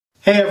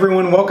Hey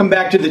everyone, welcome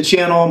back to the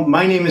channel.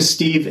 My name is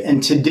Steve,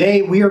 and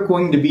today we are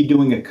going to be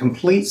doing a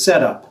complete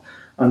setup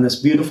on this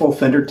beautiful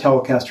Fender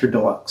Telecaster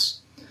Deluxe.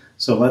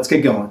 So let's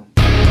get going.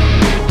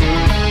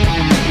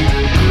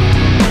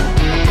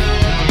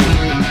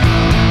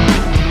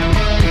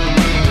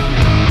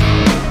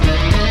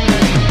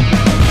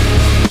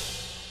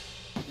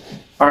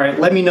 Alright,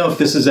 let me know if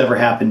this has ever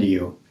happened to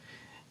you.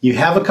 You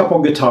have a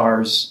couple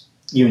guitars,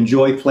 you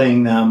enjoy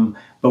playing them,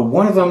 but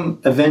one of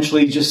them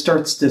eventually just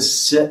starts to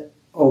sit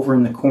over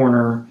in the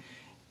corner,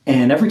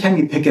 and every time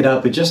you pick it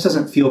up it just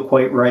doesn't feel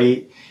quite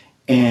right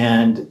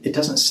and it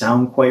doesn't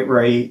sound quite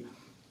right.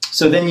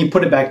 So then you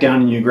put it back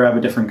down and you grab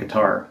a different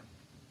guitar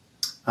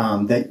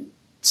that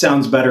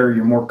sounds better,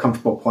 you're more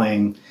comfortable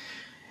playing.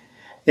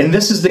 And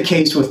this is the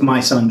case with my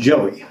son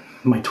Joey,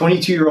 my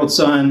 22-year-old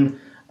son.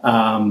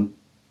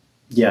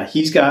 Yeah,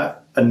 he's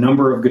got a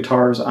number of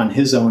guitars on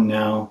his own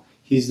now.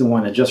 He's the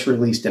one that just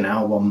released an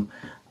album,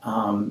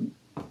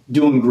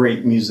 doing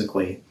great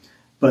musically.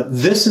 But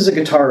this is a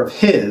guitar of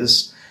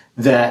his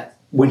that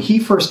when he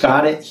first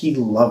got it, he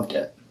loved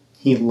it.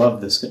 He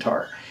loved this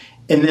guitar.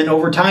 And then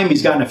over time,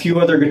 he's gotten a few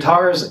other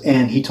guitars,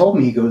 and he told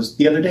me, he goes,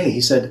 the other day,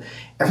 he said,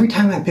 every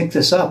time I pick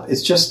this up,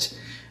 it's just,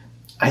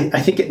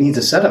 I think it needs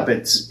a setup.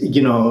 It's,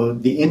 you know,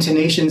 the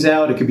intonation's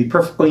out, it could be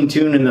perfectly in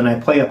tune, and then I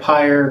play up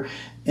higher,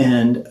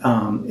 and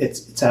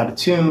it's out of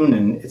tune,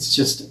 and it's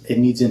just, it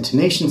needs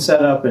intonation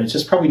setup, and it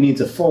just probably needs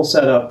a full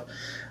setup.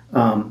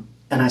 And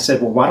I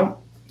said, well,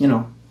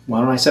 why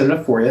don't I set it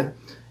up for you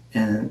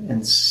and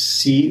let's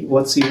see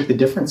what the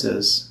difference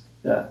is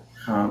that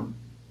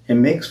it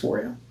makes for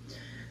you.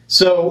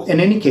 So in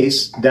any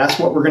case, that's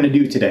what we're going to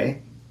do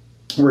today.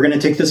 We're going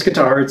to take this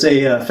guitar. It's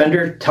a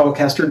Fender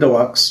Telecaster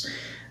Deluxe,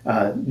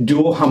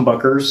 dual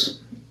humbuckers,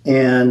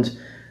 and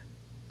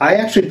I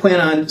actually plan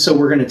on, so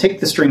we're going to take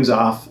the strings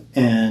off,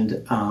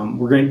 and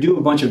we're going to do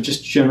a bunch of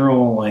just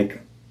general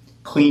like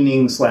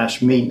cleaning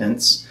 /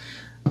 maintenance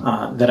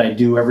that I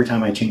do every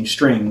time I change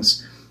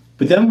strings.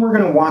 But then we're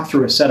going to walk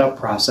through a setup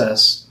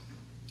process,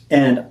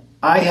 and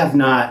I have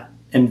not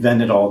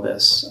invented all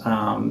this.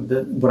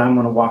 What I'm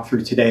going to walk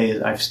through today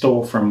is I've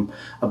stole from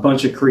a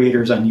bunch of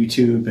creators on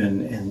YouTube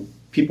and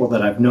people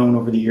that I've known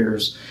over the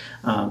years,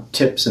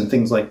 tips and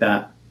things like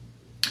that.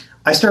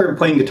 I started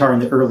playing guitar in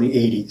the early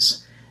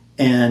 80s,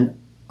 and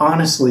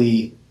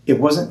honestly, it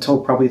wasn't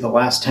until probably the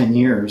last 10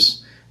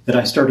 years that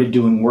I started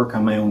doing work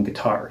on my own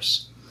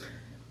guitars.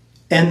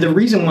 And the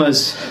reason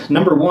was,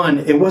 number one,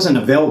 it wasn't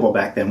available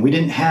back then. We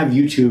didn't have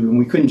YouTube, and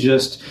we couldn't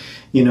just,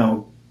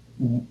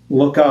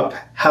 look up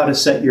how to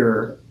set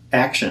your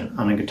action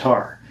on a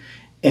guitar.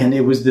 And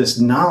it was this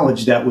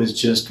knowledge that was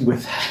just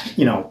with,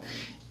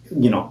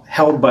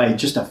 held by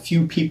just a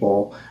few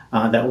people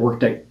that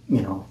worked at,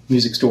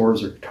 music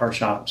stores or guitar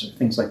shops or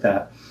things like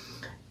that.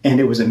 And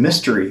it was a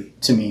mystery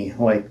to me,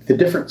 like the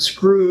different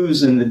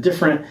screws and the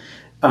different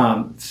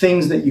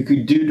things that you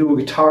could do to a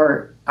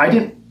guitar. I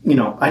didn't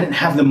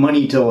have the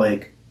money to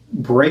like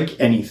break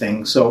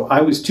anything, so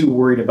I was too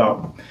worried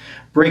about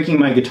breaking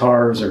my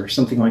guitars or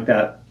something like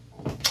that.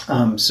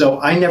 So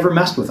I never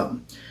messed with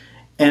them.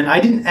 And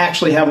I didn't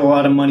actually have a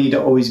lot of money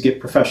to always get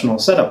professional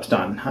setups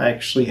done. I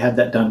actually had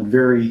that done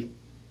very,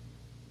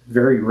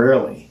 very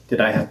rarely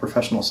did I have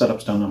professional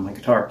setups done on my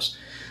guitars.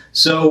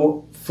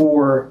 So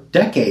for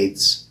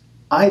decades,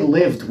 I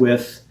lived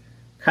with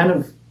kind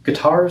of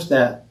guitars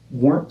that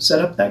weren't set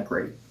up that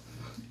great.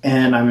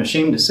 And I'm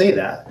ashamed to say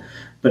that,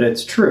 but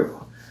it's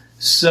true.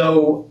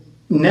 So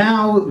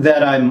now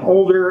that I'm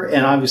older,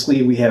 and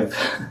obviously we have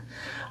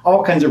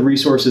all kinds of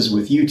resources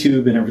with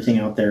YouTube and everything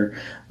out there,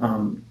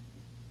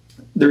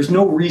 there's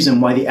no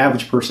reason why the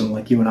average person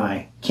like you and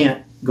I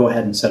can't go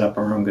ahead and set up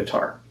our own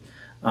guitar.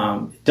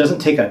 It doesn't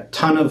take a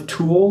ton of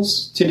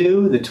tools to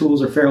do. The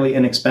tools are fairly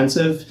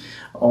inexpensive.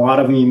 A lot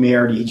of them you may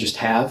already just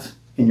have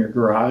in your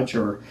garage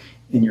or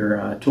in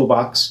your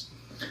toolbox.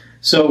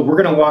 So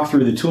we're going to walk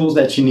through the tools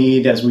that you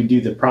need as we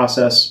do the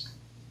process.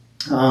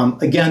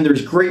 Again,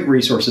 there's great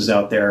resources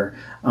out there.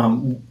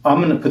 I'm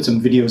going to put some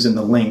videos in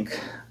the link.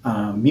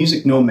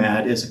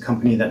 Nomad is a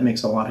company that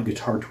makes a lot of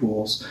guitar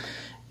tools,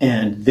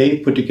 and they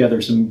put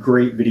together some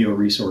great video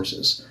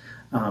resources.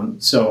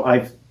 So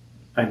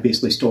I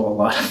basically stole a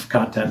lot of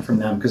content from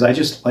them because I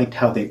just liked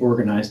how they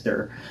organized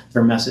their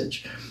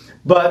message.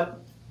 But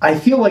I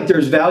feel like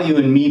there's value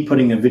in me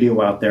putting a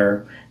video out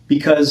there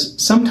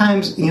because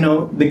sometimes,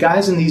 the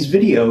guys in these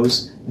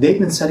videos, they've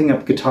been setting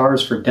up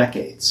guitars for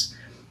decades.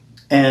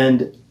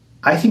 And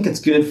I think it's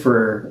good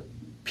for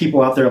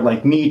people out there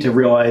like me to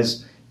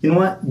realize, you know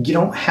what, you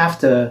don't have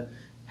to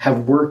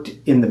have worked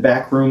in the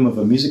back room of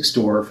a music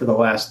store for the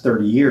last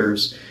 30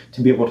 years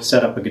to be able to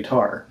set up a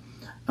guitar.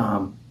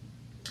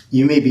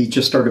 You maybe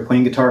just started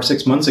playing guitar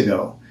 6 months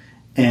ago,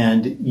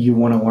 and you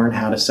want to learn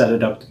how to set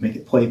it up to make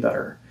it play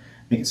better,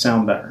 make it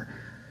sound better.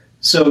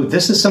 So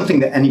this is something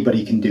that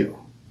anybody can do,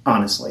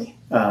 honestly.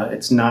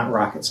 It's not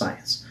rocket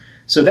science.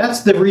 So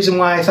that's the reason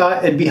why I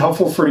thought it'd be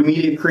helpful for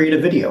me to create a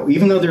video.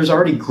 Even though there's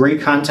already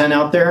great content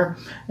out there,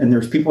 and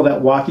there's people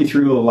that walk you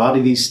through a lot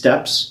of these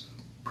steps,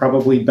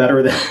 probably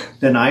better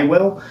than I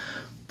will,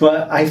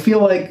 but I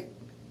feel like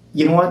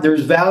you know what?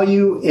 There's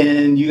value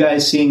in you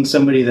guys seeing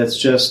somebody that's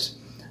just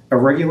a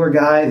regular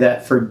guy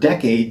that for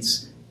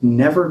decades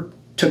never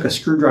took a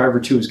screwdriver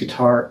to his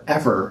guitar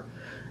ever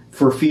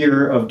for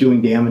fear of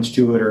doing damage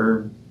to it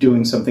or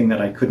doing something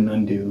that I couldn't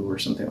undo or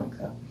something like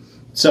that.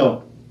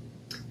 So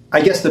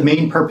I guess the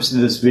main purpose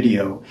of this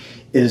video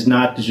is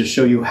not to just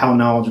show you how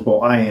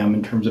knowledgeable I am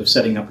in terms of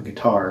setting up a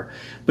guitar,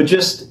 but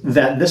just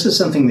that this is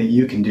something that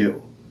you can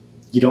do.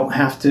 You don't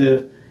have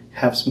to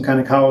have some kind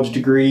of college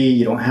degree.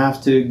 You don't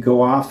have to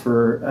go off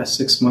for a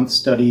 6-month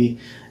study,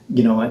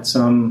 at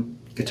some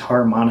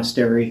guitar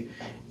monastery.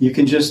 You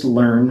can just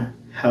learn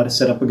how to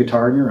set up a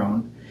guitar on your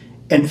own.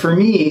 And for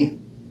me,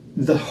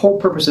 the whole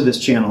purpose of this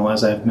channel,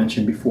 as I've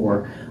mentioned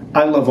before,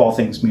 I love all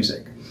things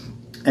music.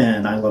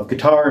 And I love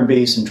guitar and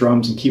bass and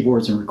drums and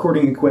keyboards and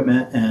recording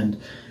equipment and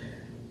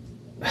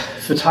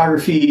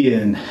photography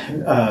and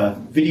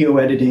video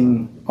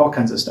editing, all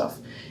kinds of stuff.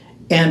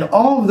 And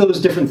all of those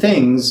different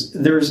things,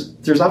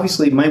 there's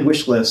obviously my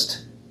wish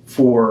list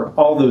for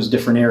all those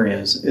different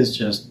areas is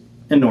just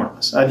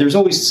enormous. There's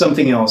always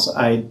something else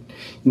I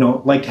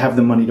like to have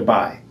the money to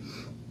buy.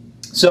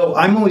 So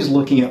I'm always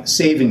looking at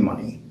saving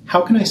money.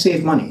 How can I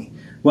save money?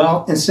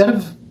 Well, instead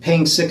of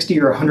paying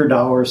 $60 or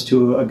 $100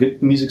 to a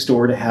music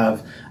store to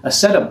have a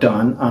setup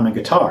done on a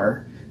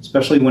guitar,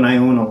 especially when I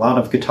own a lot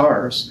of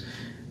guitars,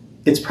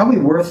 it's probably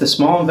worth a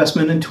small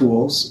investment in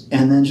tools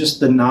and then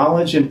just the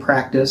knowledge and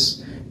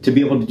practice to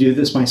be able to do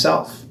this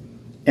myself.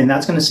 And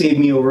that's going to save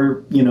me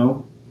over,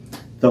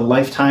 the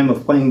lifetime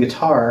of playing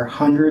guitar,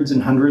 hundreds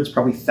and hundreds,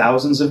 probably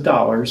thousands of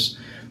dollars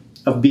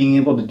of being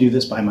able to do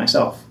this by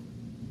myself.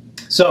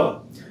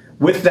 So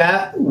with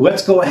that,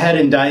 let's go ahead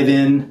and dive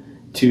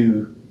in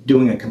to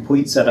doing a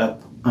complete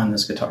setup on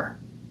this guitar.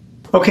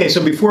 Okay,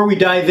 so before we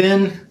dive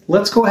in,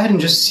 let's go ahead and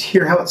just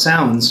hear how it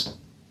sounds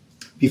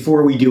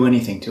before we do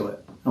anything to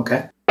it,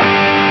 okay?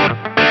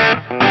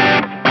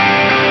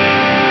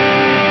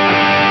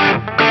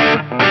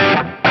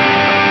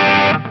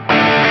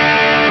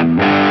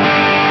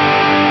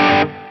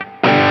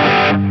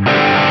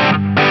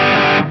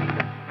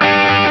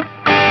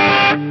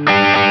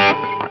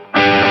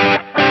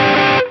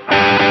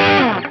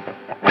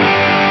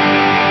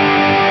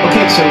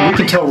 So we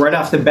can tell right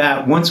off the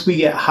bat, once we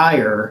get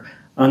higher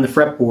on the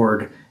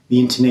fretboard, the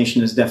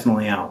intonation is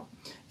definitely out.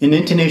 And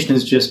intonation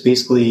is just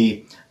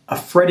basically a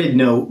fretted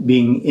note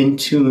being in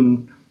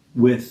tune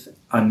with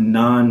a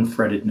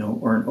non-fretted note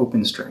or an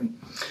open string.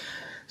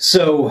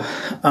 So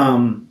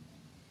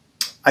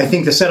I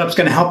think the setup's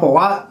going to help a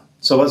lot,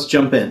 so let's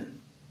jump in.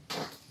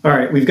 All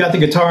right, we've got the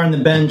guitar on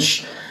the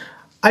bench.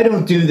 I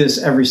don't do this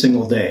every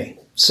single day,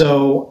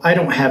 so I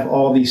don't have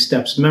all these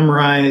steps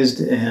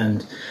memorized,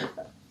 and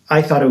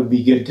I thought it would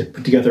be good to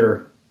put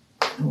together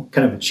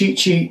kind of a cheat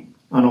sheet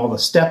on all the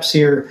steps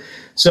here.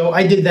 So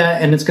I did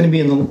that, and it's going to be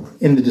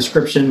in the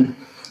description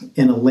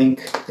in a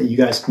link that you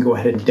guys can go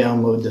ahead and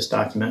download this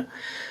document.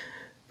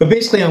 But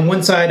basically on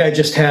one side, I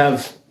just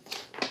have,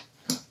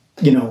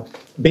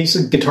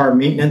 basic guitar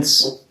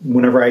maintenance.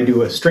 Whenever I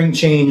do a string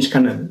change,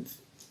 kind of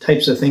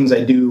types of things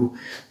I do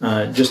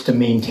just to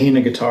maintain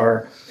a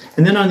guitar.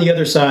 And then on the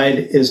other side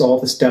is all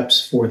the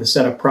steps for the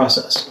setup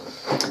process.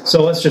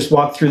 So let's just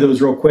walk through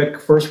those real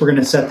quick. First, we're going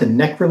to set the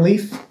neck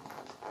relief.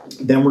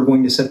 Then we're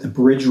going to set the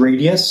bridge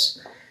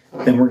radius.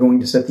 Then we're going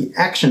to set the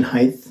action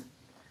height.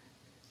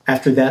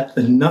 After that,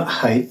 the nut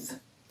height.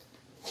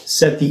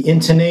 Set the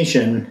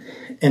intonation.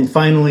 And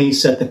finally,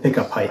 set the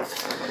pickup height.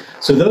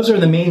 So those are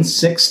the main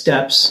 6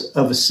 steps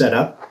of a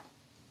setup.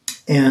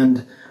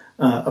 And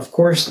of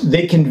course,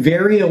 they can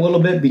vary a little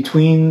bit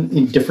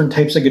between different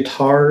types of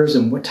guitars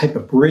and what type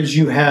of bridge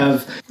you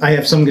have. I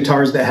have some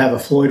guitars that have a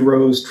Floyd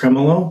Rose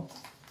tremolo.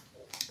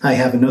 I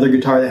have another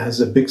guitar that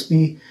has a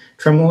Bixby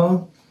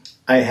tremolo.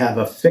 I have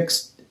a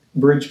fixed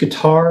bridge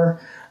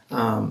guitar.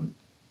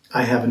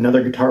 I have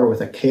another guitar with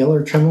a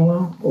Kahler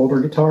tremolo, older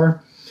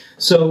guitar.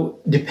 So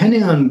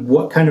depending on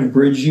what kind of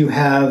bridge you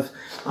have,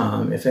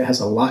 if it has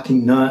a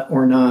locking nut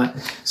or not,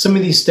 some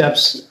of these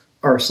steps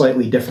are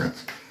slightly different.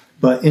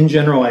 But in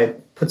general, I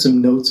put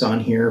some notes on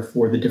here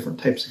for the different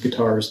types of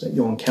guitars that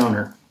you'll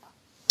encounter.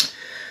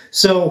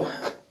 So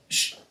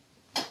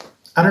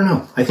I don't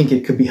know. I think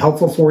it could be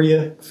helpful for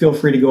you. Feel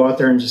free to go out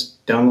there and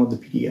just download the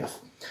PDF.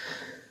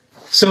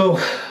 So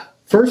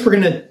first we're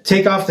going to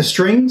take off the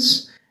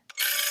strings.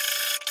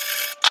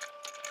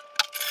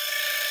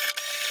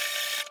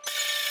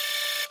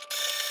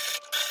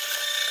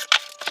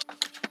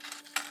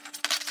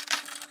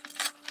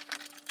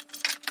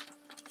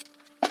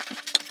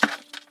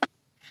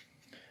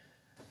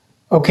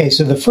 Okay,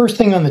 so the first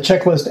thing on the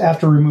checklist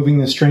after removing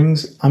the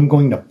strings, I'm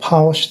going to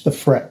polish the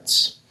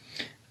frets.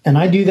 And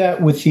I do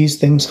that with these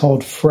things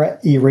called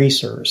fret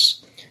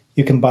erasers.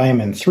 You can buy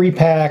them in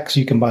 3-packs,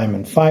 you can buy them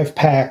in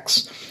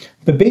 5-packs,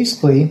 but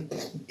basically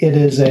it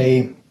is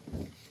a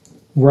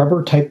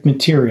rubber type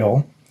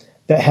material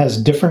that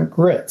has different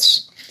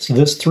grits. So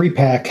this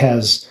 3-pack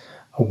has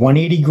a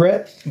 180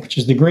 grit, which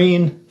is the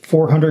green,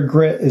 400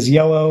 grit is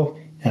yellow,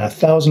 and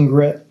 1000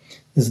 grit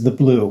is the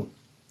blue.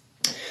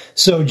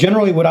 So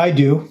generally what I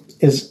do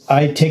is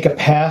I take a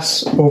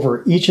pass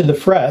over each of the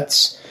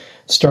frets,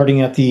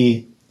 starting at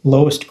the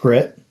lowest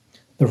grit,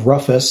 the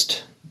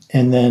roughest,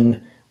 and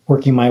then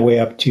working my way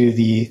up to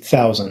the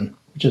 1000,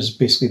 which is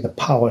basically the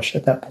polish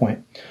at that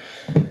point.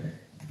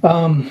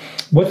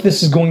 What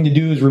this is going to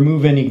do is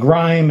remove any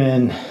grime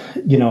and,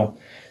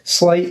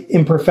 slight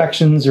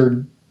imperfections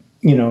or,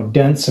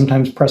 dents,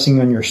 sometimes pressing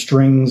on your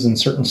strings in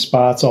certain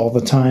spots all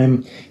the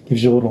time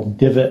gives you a little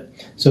divot.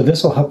 So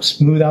this will help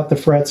smooth out the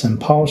frets and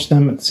polish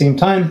them at the same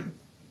time.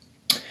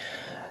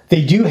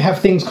 They do have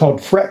things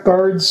called fret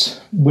guards,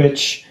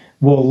 which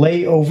will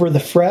lay over the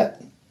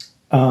fret,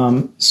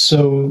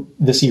 so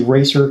this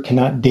eraser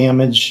cannot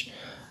damage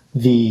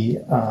the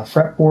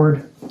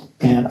fretboard.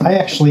 And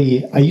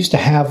I used to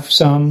have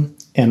some,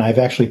 and I've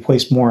actually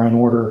placed more on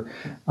order.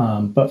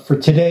 But for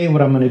today,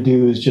 what I'm going to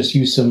do is just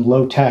use some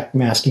low-tack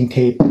masking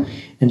tape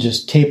and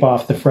just tape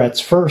off the frets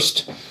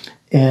first.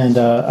 And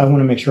I want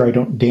to make sure I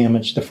don't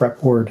damage the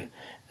fretboard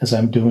as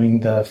I'm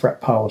doing the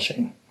fret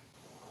polishing.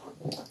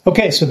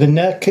 Okay, so the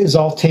neck is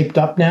all taped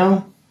up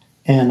now,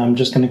 and I'm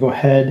just going to go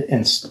ahead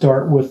and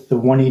start with the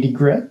 180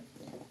 grit.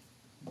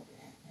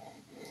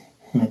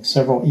 Make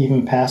several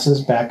even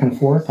passes back and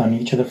forth on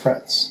each of the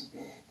frets.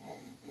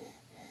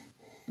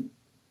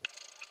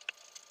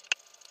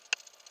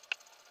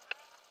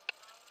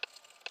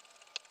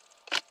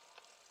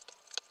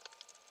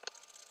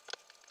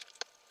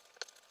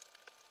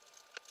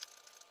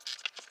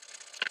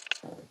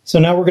 So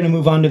now we're going to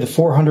move on to the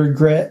 400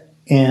 grit,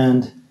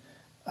 and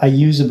I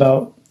use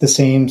about the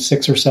same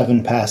 6 or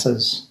 7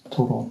 passes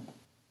total.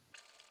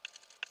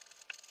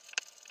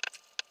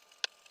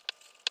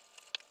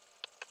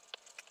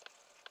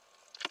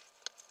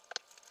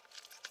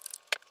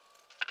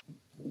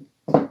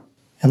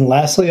 And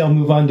lastly, I'll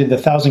move on to the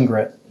 1000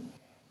 grit.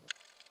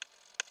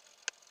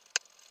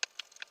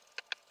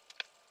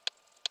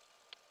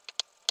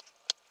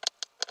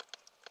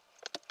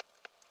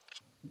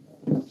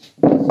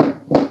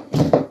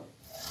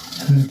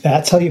 And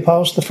that's how you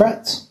polish the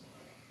frets.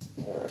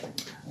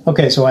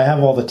 Okay, so I have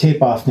all the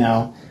tape off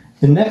now.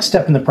 The next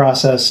step in the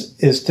process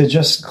is to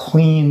just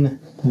clean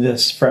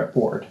this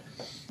fretboard.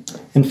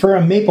 And for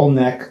a maple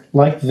neck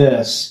like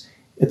this,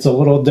 it's a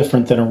little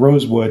different than a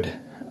rosewood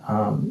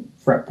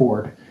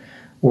fretboard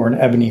or an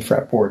ebony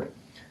fretboard.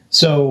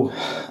 So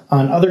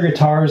on other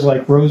guitars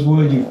like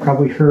rosewood, you've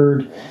probably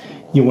heard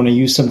you want to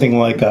use something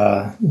like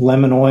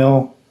lemon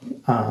oil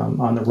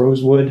on the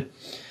rosewood.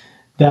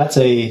 That's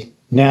a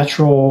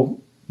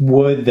natural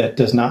wood that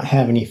does not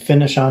have any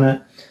finish on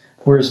it,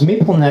 whereas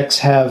maple necks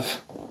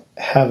have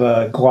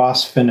a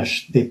gloss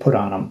finish they put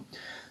on them.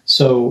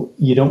 So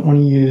you don't want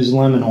to use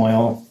lemon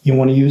oil. You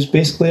want to use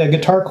basically a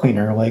guitar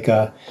cleaner, like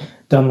a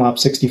Dunlop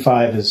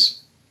 65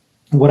 is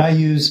what I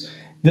use.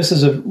 This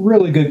is a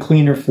really good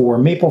cleaner for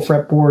maple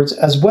fretboards,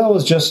 as well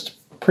as just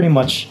pretty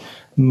much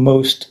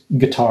most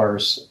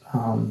guitars.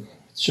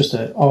 It's just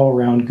an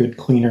all-around good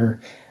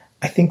cleaner.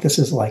 I think this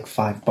is like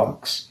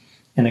 $5,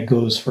 and it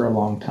goes for a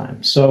long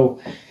time. So,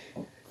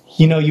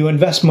 you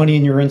invest money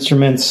in your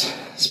instruments,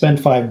 spend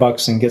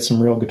 $5 and get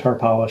some real guitar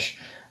polish.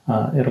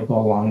 It'll go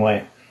a long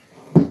way.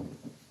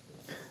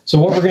 So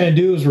what we're going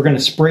to do is we're going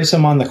to spray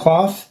some on the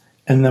cloth,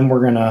 and then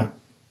we're going to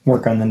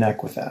work on the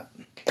neck with that.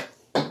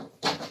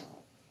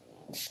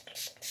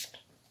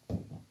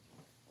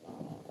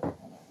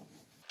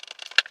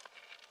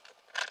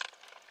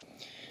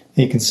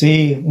 You can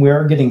see we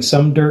are getting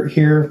some dirt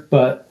here,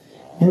 but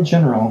in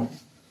general,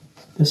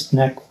 this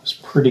neck was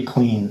pretty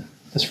clean,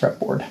 this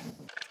fretboard.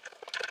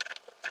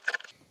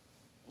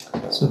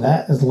 So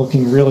that is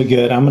looking really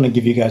good. I'm going to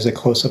give you guys a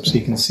close-up so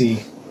you can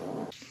see.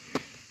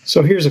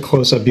 So here's a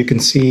close-up. You can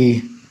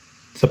see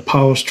the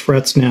polished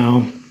frets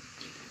now.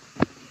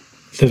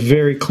 The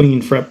very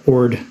clean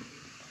fretboard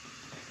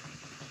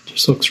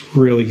just looks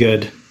really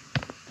good.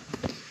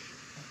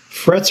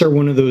 Frets are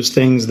one of those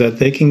things that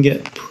they can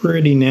get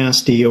pretty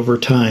nasty over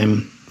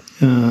time.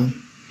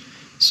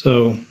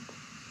 So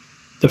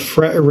the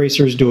fret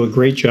erasers do a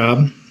great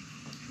job.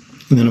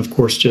 And then, of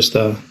course, just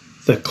the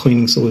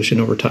cleaning solution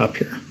over top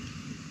here.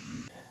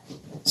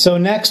 So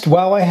next,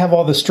 while I have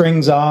all the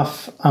strings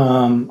off,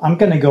 I'm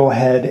going to go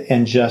ahead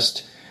and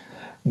just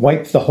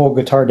wipe the whole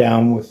guitar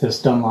down with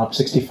this Dunlop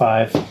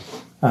 65.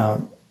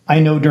 I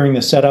know during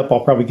the setup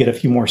I'll probably get a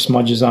few more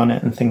smudges on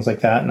it and things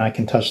like that, and I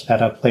can touch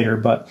that up later,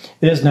 but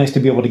it is nice to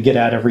be able to get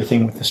at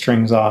everything with the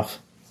strings off.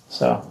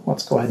 So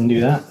let's go ahead and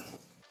do that.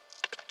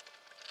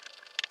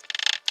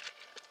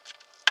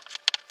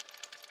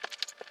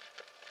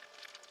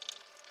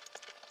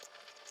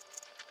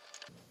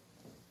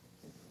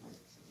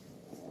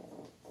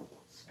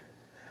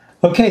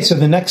 Okay, so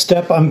the next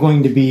step, I'm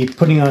going to be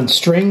putting on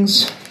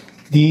strings.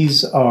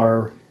 These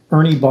are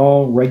Ernie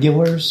ball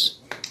regulars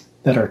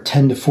that are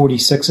 10 to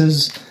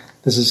 46s.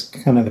 This is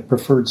kind of the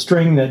preferred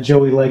string that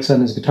Joey likes on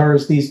his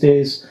guitars these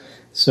days.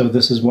 So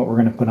this is what we're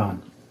going to put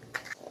on.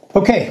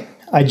 Okay,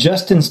 I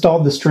just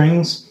installed the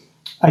strings.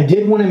 I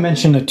did want to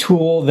mention a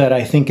tool that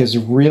I think is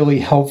really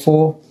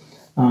helpful,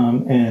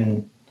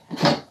 and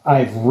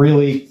I've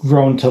really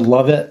grown to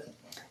love it.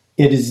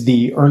 It is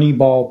the Ernie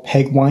ball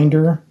peg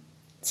winder.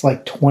 It's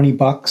like 20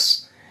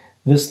 bucks.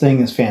 This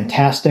thing is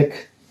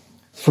fantastic.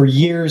 For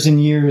years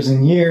and years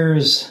and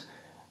years,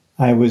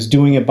 I was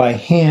doing it by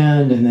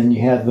hand, and then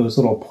you had those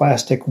little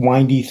plastic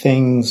windy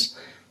things.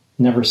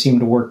 Never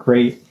seemed to work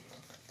great.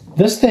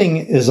 This thing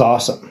is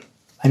awesome.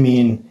 I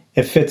mean,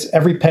 it fits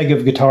every peg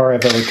of guitar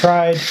I've ever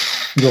tried.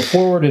 You go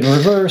forward and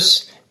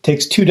reverse.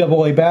 Takes 2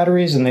 AA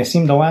batteries, and they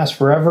seem to last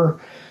forever.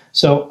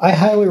 So I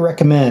highly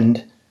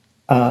recommend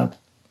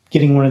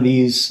getting one of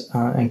these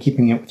and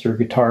keeping it with your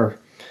guitar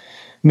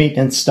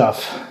maintenance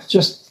stuff.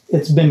 Just,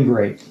 it's been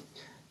great.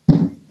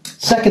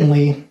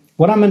 Secondly,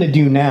 what I'm going to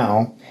do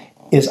now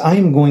is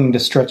I'm going to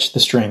stretch the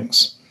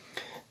strings.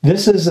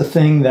 This is a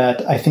thing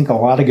that I think a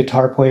lot of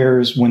guitar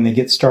players, when they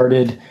get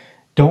started,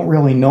 don't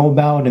really know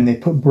about, and they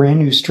put brand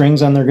new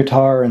strings on their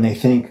guitar and they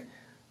think,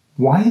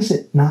 why does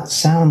it not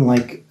sound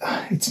like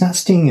it's not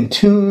staying in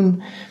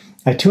tune?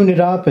 I tune it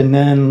up and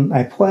then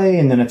I play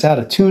and then it's out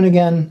of tune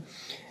again.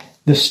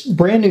 The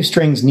brand new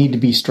strings need to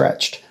be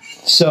stretched.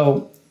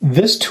 So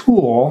this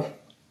tool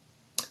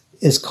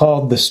is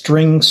called the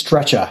String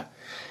Stetcha.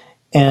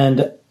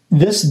 And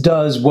this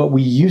does what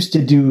we used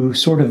to do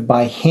sort of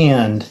by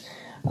hand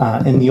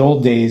in the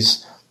old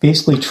days,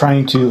 basically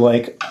trying to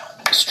like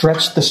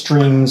stretch the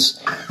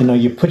strings. You know,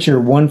 you put your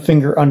one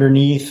finger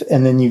underneath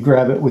and then you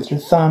grab it with your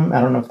thumb.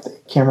 I don't know if the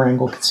camera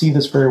angle can see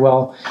this very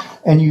well.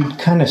 And you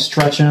kind of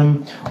stretch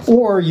them.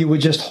 Or you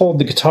would just hold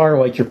the guitar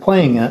like you're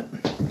playing it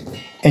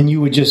and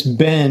you would just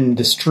bend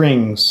the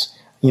strings,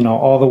 you know,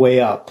 all the way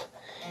up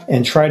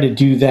and try to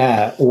do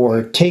that.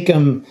 Or take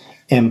them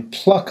and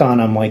pluck on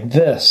them like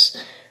this.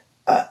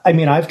 I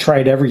mean, I've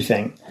tried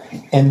everything.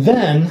 And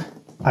then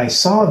I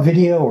saw a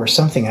video or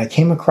something. I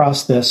came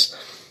across this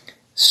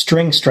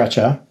String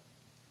Stetcha.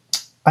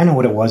 I know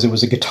what it was. It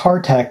was a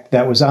guitar tech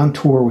that was on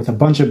tour with a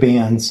bunch of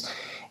bands.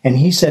 And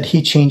he said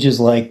he changes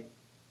like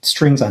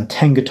strings on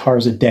 10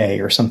 guitars a day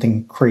or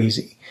something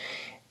crazy.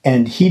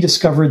 And he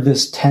discovered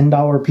this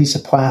 $10 piece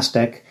of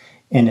plastic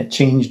and it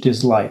changed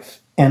his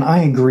life. And I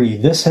agree.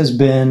 This has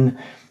been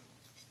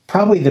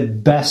probably the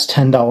best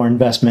 $10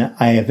 investment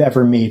I have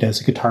ever made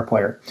as a guitar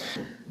player.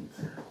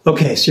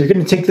 Okay, so you're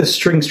going to take this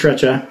String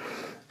Stetcha,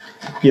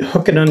 you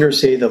hook it under,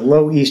 say, the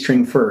low E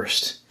string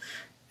first,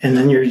 and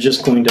then you're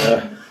just going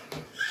to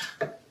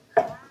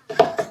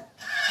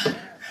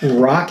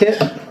rock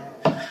it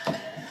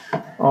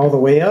all the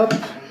way up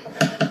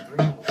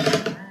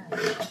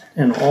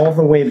and all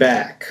the way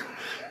back.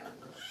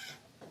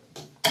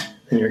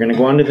 And you're going to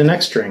go on to the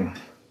next string.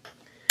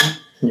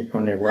 And you're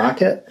going to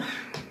rock it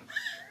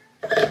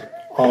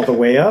all the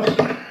way up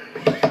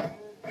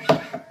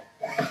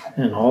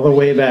and all the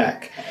way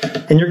back.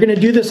 And you're going to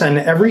do this on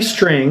every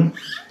string.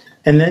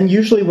 And then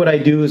usually what I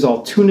do is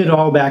I'll tune it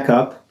all back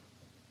up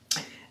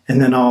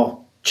and then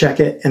I'll check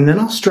it and then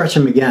I'll stretch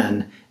them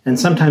again. And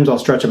sometimes I'll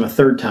stretch them a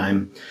third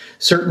time.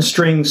 Certain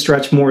strings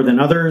stretch more than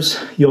others.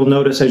 You'll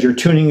notice as you're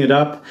tuning it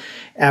up,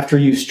 after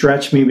you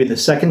stretch maybe the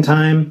second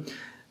time,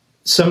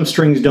 some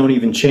strings don't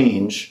even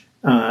change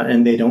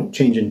and they don't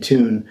change in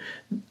tune,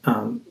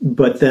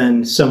 but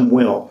then some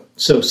will.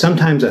 So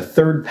sometimes a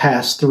third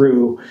pass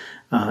through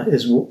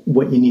is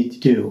what you need to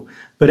do.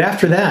 But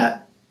after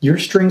that, your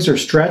strings are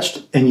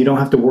stretched and you don't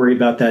have to worry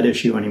about that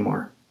issue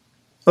anymore.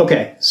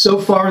 Okay, so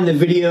far in the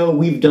video,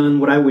 we've done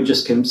what I would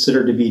just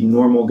consider to be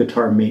normal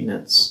guitar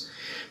maintenance.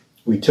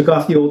 We took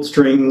off the old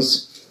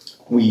strings,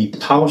 we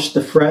polished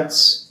the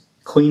frets,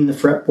 cleaned the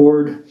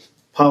fretboard,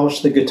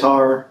 polished the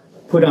guitar,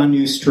 put on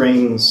new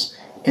strings,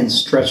 and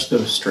stretched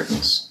those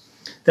strings.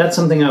 That's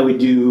something I would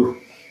do,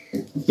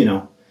 you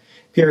know,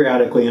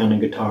 periodically on a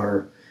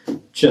guitar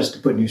just to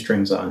put new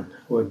strings on.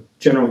 I would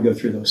generally go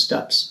through those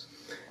steps.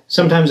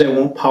 Sometimes I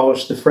won't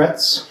polish the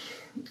frets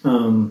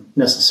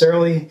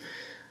necessarily,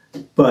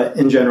 but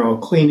in general,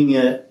 cleaning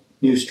it,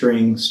 new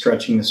strings,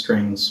 stretching the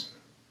strings,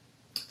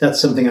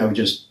 that's something I would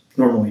just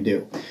normally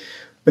do.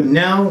 But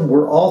now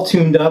we're all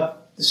tuned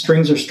up, the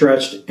strings are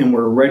stretched, and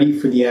we're ready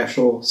for the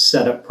actual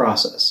setup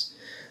process.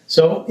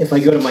 So if I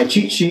go to my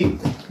cheat sheet,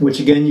 which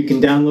again you can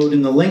download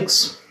in the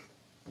links,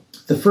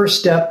 the first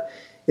step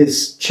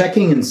is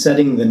checking and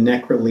setting the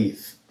neck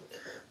relief.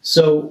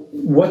 So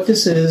what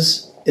this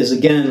is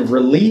again,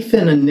 relief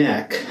in a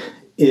neck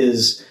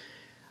is,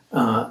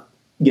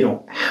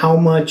 how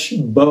much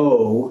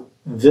bow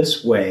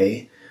this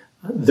way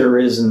there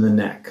is in the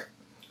neck.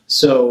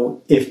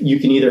 So if you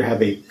can either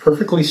have a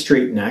perfectly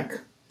straight neck,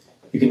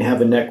 you can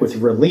have a neck with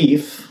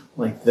relief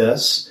like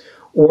this,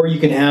 or you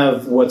can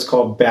have what's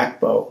called back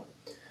bow.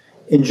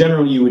 In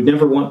general, you would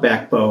never want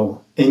back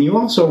bow, and you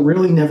also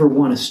really never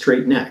want a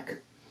straight neck,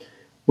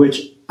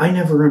 which I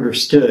never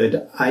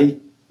understood. I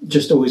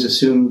just always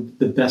assumed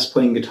the best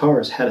playing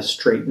guitars had a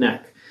straight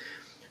neck.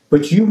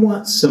 But you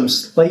want some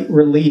slight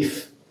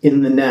relief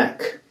in the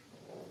neck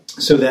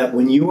so that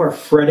when you are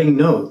fretting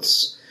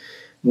notes,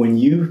 when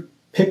you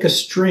pick a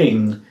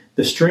string,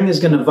 the string is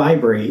going to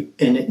vibrate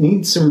and it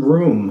needs some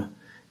room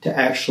to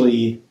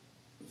actually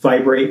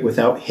vibrate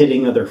without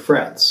hitting other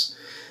frets.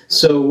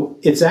 So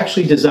it's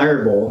actually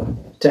desirable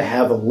to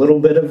have a little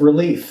bit of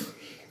relief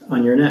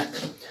on your neck.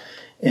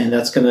 and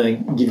that's going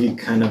to give you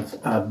kind of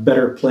a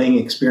better playing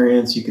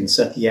experience. You can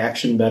set the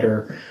action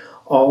better,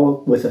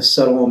 all with a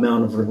subtle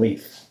amount of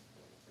relief.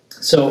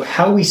 So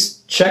how we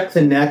check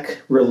the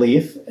neck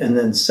relief and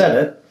then set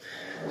it.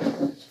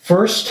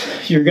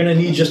 First, you're going to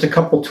need just a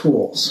couple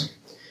tools.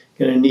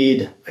 You're going to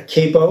need a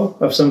capo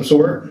of some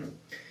sort.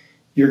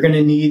 You're going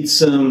to need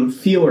some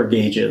feeler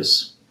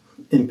gauges.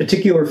 In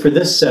particular for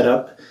this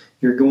setup,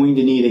 you're going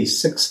to need a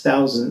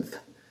 6,000th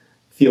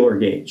feeler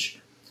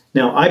gauge.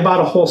 Now, I bought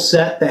a whole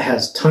set that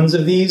has tons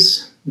of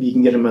these. You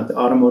can get them at the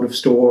automotive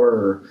store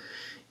or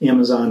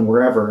Amazon,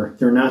 wherever.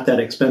 They're not that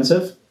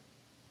expensive.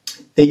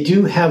 They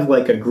do have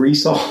like a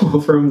grease all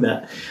over them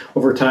that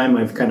over time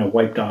I've kind of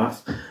wiped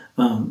off.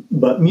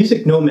 But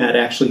Music Nomad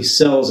actually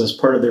sells, as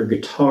part of their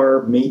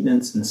guitar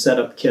maintenance and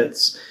setup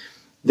kits,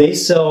 they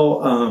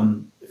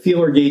sell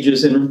feeler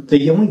gauges, and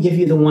they only give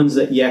you the ones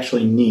that you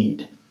actually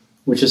need,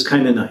 which is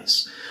kind of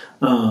nice.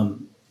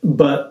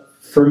 But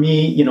for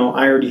me,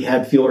 I already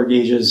had feeler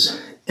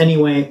gauges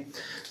anyway.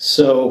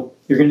 So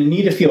you're going to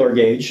need a feeler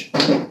gauge.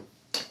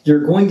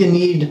 You're going to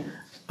need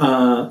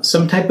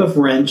some type of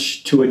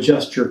wrench to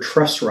adjust your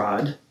truss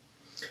rod.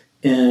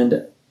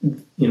 And,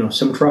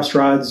 some truss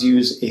rods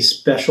use a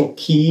special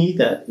key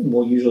that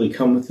will usually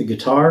come with the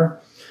guitar.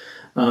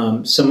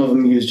 Some of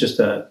them use just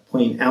a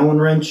plain Allen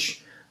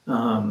wrench.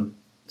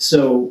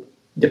 So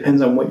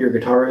depends on what your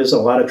guitar is. A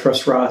lot of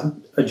truss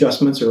rod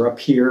adjustments are up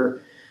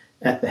here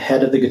at the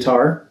head of the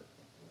guitar.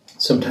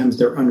 Sometimes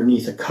they're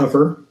underneath a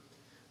cover.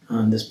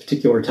 On this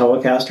particular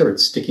Telecaster,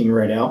 it's sticking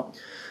right out.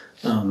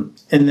 And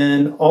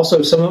then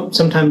also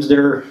sometimes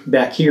they're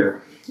back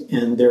here,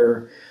 and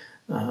they're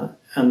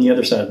on the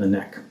other side of the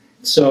neck.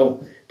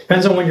 So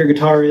depends on what your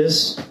guitar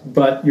is,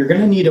 but you're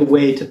going to need a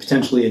way to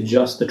potentially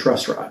adjust the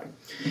truss rod.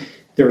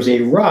 There's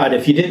a rod,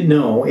 if you didn't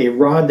know, a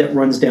rod that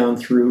runs down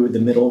through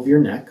the middle of your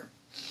neck,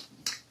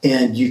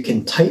 and you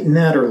can tighten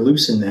that or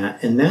loosen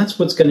that, and that's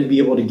what's going to be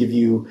able to give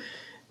you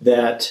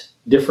that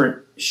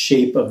different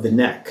shape of the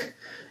neck,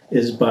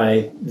 is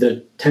by the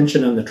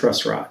tension on the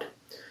truss rod.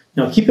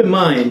 Now keep in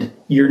mind,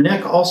 your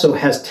neck also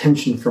has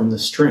tension from the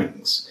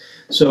strings.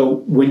 So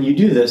when you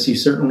do this, you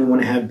certainly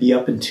want to be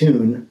up in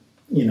tune,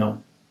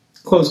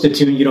 close to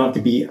tune. You don't have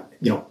to be,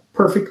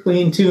 perfectly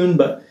in tune,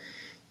 but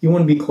you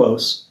want to be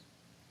close.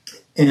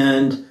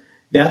 And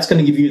that's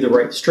going to give you the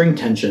right string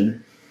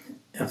tension.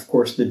 Of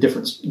course, the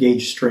different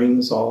gauge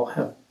strings all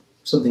have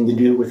something to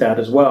do with that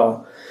as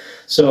well.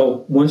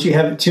 So once you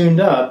have it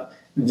tuned up,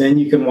 then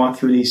you can walk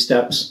through these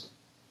steps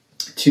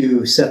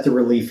to set the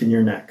relief in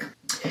your neck.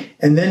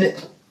 And then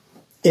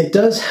it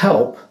does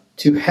help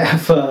to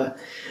have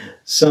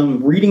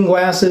some reading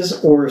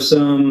glasses or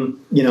some,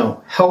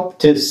 help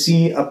to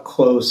see up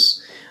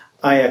close.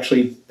 I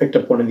actually picked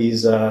up one of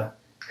these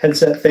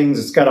headset things.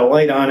 It's got a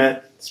light on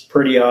it. It's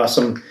pretty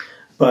awesome.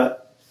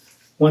 But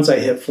once I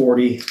hit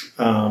 40,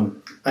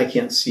 I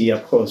can't see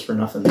up close for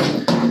nothing.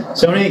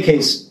 So in any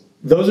case,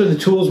 those are the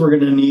tools we're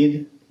going to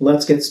need.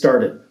 Let's get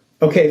started.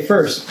 Okay,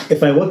 first,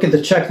 if I look at the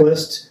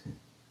checklist,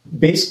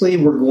 basically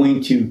we're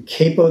going to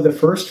capo the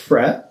first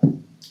fret.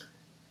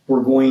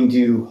 We're going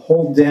to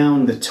hold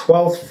down the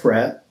 12th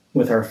fret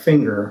with our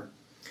finger,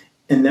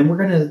 and then we're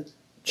going to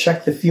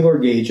check the feeler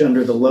gauge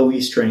under the low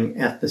E string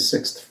at the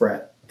 6th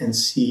fret and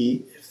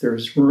see if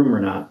there's room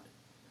or not.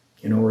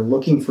 We're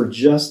looking for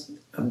just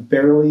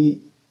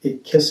barely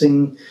it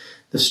kissing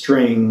the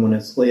string when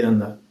it's laid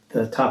on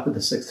the top of the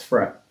 6th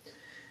fret.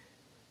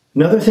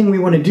 Another thing we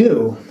want to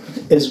do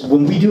is,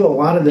 when we do a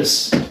lot of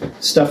this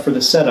stuff for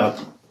the setup,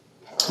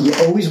 you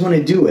always want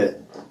to do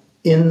it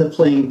in the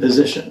playing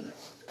position,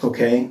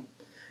 okay?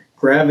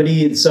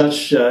 Gravity and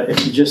such,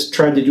 if you just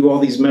tried to do all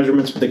these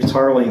measurements with the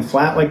guitar laying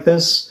flat like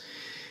this,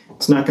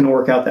 it's not going to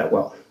work out that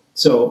well.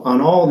 So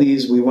on all of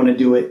these, we want to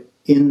do it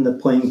in the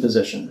playing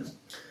position.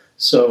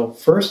 So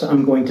first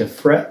I'm going to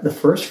fret the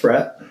first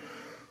fret,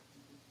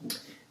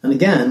 and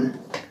again,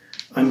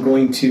 I'm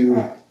going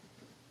to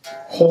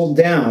hold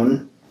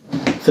down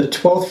the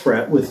 12th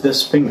fret with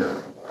this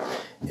finger.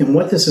 And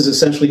what this is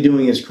essentially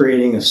doing is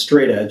creating a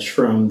straight edge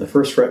from the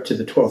 1st fret to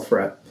the 12th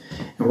fret.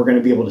 And we're going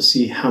to be able to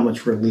see how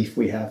much relief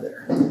we have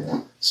there.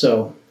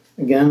 So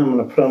again, I'm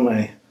going to put on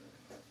my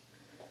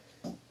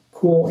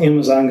cool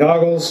Amazon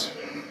goggles,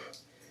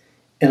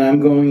 and I'm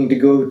going to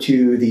go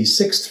to the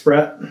 6th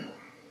fret.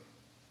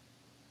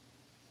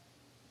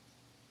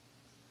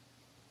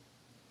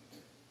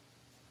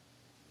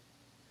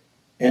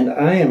 And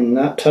I am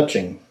not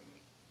touching.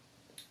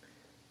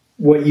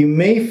 What you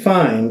may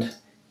find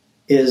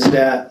is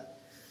that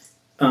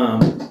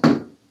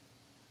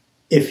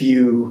if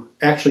you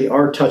actually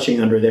are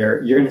touching under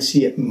there, you're going to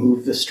see it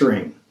move the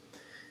string.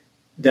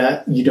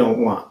 That you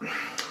don't want.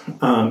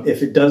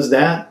 If it does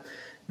that,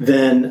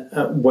 then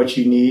what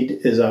you need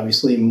is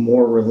obviously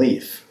more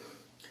relief.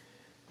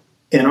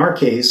 In our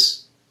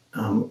case,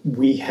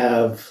 we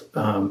have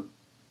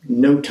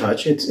no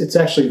touch. It's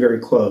actually very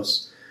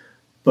close,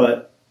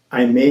 but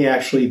I may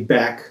actually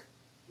back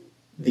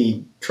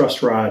the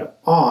truss rod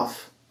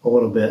off a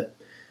little bit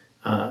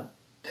to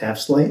have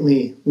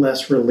slightly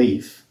less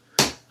relief,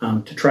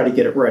 to try to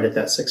get it right at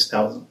that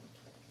 6,000.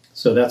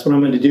 So that's what I'm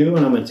going to do,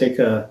 and I'm going to take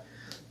a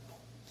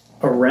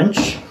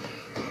wrench,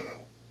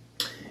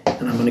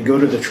 and I'm going to go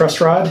to the truss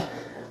rod.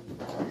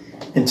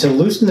 And to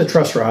loosen the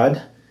truss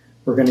rod,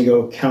 we're going to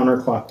go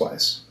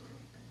counterclockwise.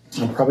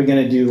 I'm probably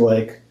going to do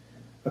like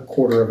a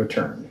quarter of a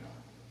turn.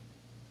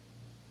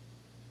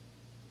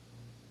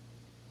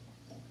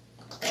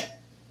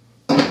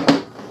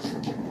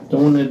 Don't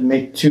want to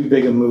make too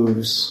big of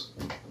moves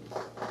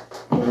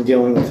when I'm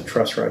dealing with the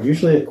truss rod.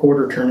 Usually a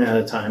quarter turn at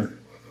a time.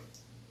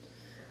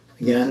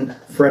 Again,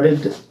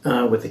 fretted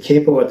with the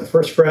capo at the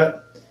 1st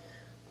fret.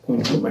 I'm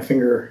going to put my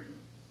finger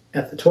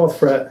at the 12th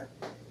fret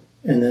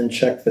and then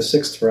check the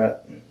 6th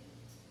fret.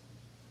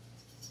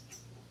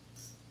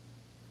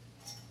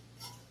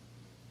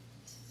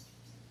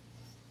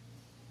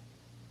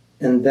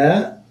 And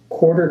that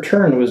quarter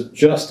turn was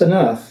just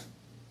enough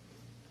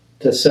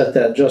to set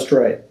that just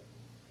right.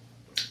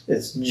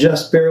 It's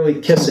just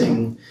barely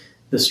kissing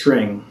the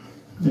string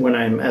when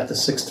I'm at the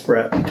 6th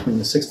fret, between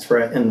the 6th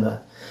fret and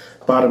the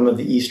bottom of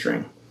the E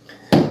string.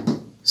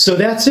 So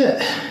that's it.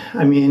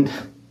 I mean,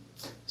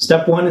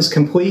 step 1 is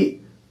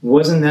complete.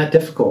 Wasn't that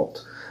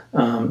difficult.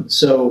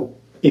 So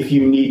if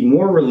you need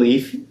more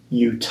relief,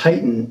 you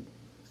tighten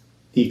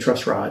the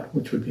truss rod,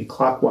 which would be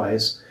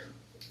clockwise.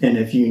 And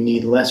if you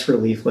need less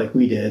relief, like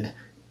we did,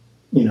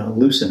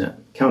 loosen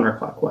it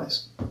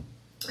counterclockwise.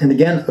 And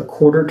again, a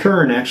quarter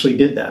turn actually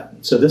did that.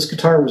 So this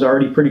guitar was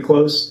already pretty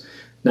close,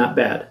 not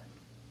bad.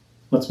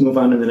 Let's move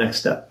on to the next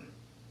step.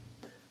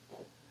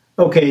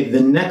 Okay, the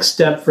next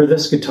step for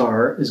this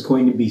guitar is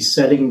going to be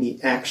setting the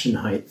action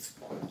height.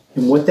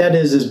 And what that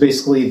is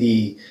basically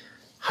the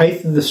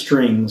height of the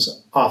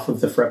strings off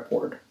of the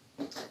fretboard.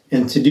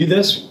 And to do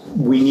this,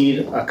 we need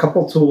a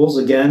couple tools.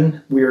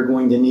 Again, we are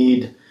going to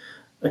need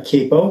a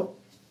capo.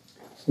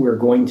 We're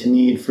going to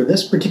need, for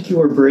this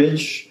particular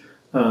bridge,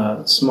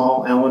 a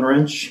small Allen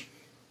wrench.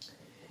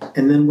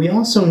 And then we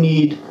also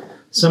need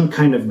some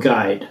kind of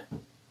guide,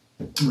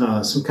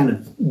 some kind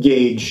of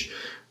gauge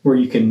where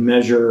you can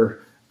measure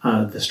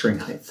the string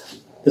height.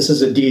 This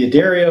is a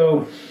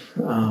Diodario.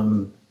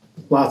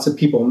 Lots of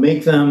people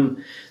make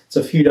them. It's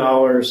a few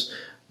dollars,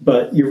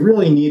 but you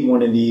really need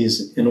one of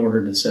these in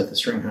order to set the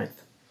string height.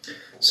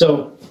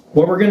 So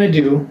what we're going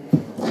to do,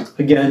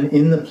 again,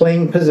 in the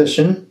playing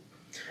position,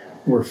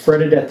 we're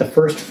fretted at the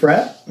 1st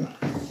fret,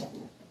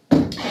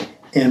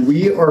 and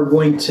we are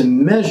going to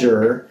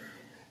measure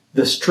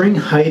the string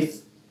height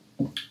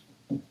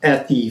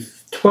at the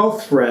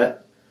 12th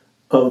fret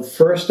of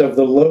 1st of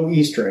the low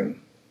E string.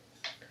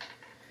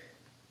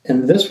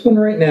 And this one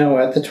right now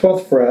at the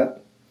 12th fret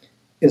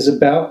is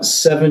about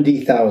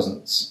 70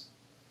 thousandths.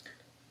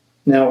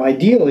 Now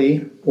ideally,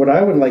 what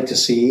I would like to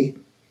see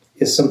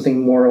is something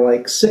more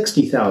like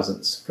 60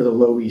 thousandths for the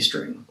low E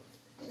string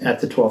at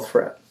the 12th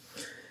fret.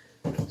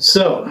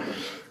 So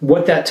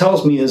what that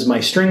tells me is my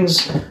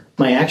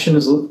action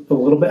is a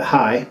little bit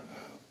high.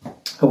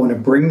 I want to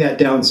bring that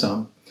down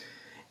some.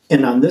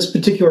 And on this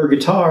particular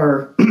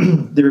guitar,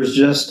 there's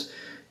just,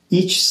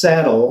 each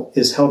saddle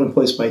is held in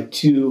place by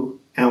 2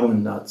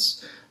 Allen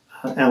nuts,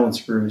 Allen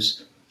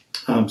screws.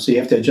 So you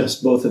have to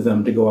adjust both of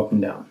them to go up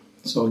and down.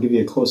 So I'll give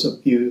you a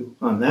close-up view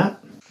on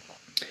that.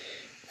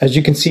 As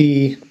you can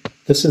see,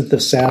 this is the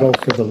saddle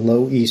for the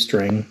low E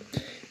string.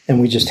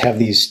 And we just have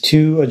these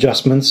 2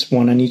 adjustments,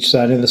 one on each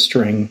side of the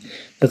string,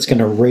 that's going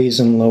to raise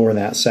and lower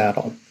that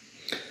saddle.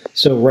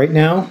 So right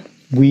now,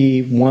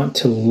 we want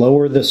to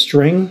lower the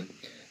string.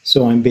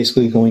 So I'm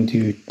basically going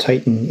to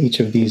tighten each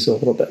of these a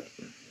little bit.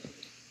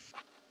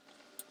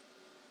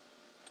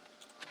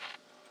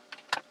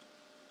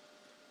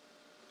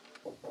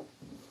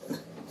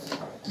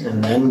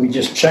 And then we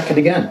just check it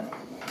again.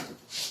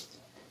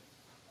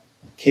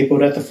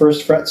 Capoed at the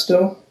 1st fret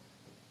still.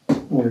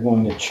 We're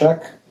going to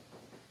check.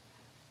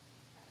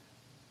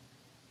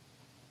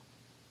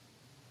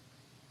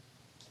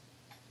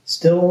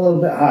 Still a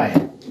little bit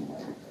high.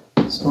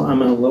 So I'm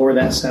going to lower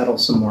that saddle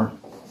some more.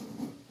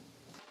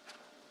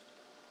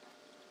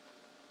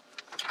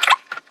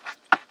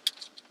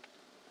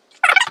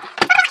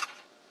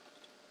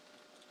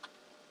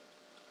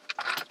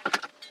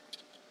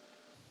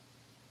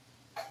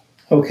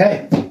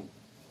 Okay,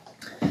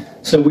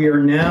 so we are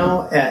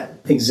now at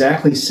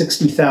exactly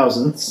 60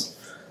 thousandths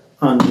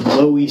on the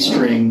low E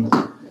string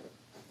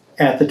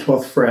at the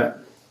 12th fret,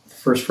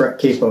 1st fret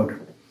capoed.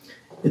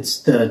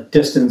 It's the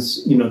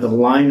distance, the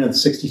line of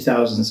 60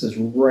 thousandths is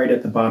right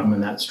at the bottom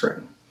of that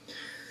string.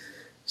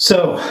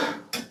 So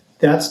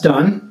that's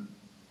done.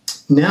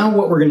 Now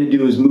what we're going to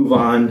do is move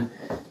on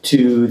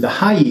to the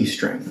high E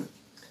string.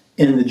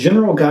 And the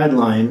general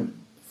guideline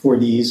for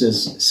these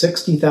is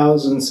 60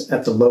 thousandths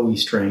at the low E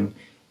string,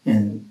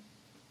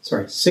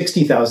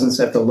 60 thousandths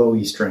at the low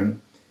E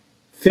string,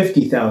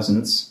 50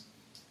 thousandths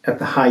at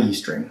the high E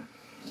string.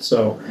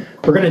 So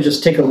we're going to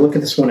just take a look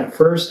at this one at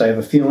first. I have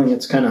a feeling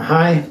it's kind of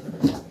high.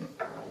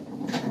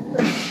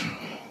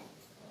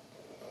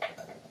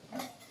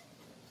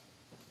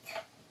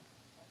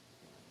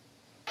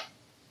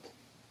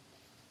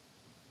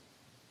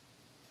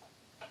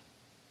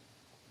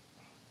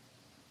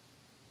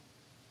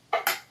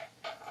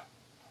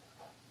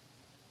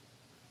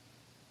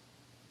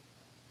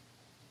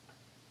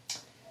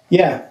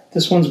 Yeah,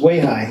 this one's way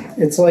high.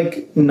 It's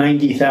like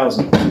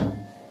 90,000.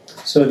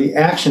 So the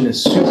action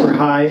is super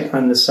high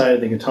on this side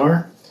of the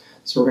guitar.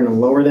 So we're going to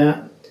lower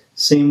that.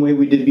 Same way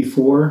we did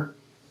before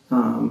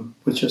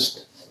with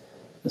just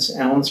this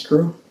Allen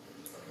screw.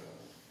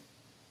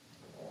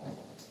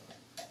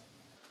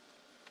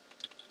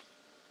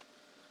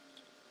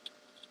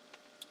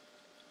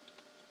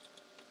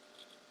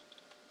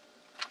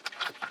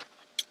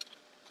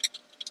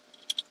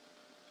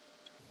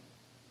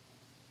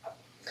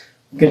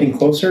 Getting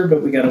closer,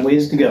 but we got a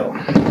ways to go.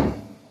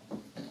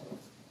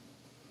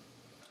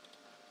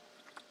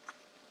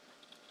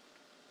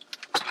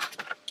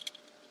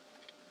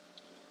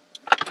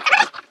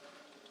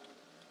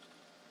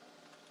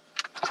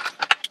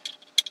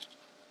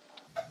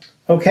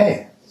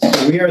 Okay,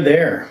 so we are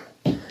there.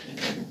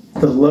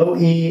 The low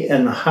E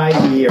and the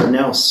high E are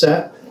now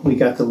set. We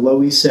got the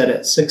low E set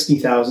at 60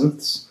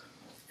 thousandths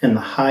and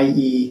the high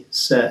E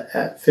set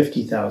at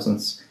 50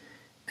 thousandths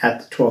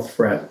at the 12th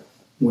fret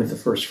with the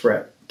first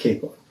fret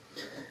capo.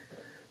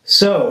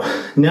 So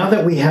now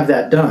that we have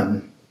that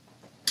done,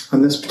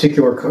 on this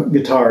particular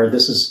guitar,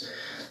 this is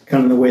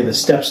kind of the way the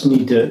steps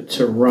need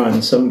to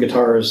run. Some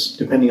guitars,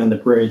 depending on the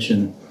bridge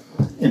and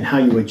how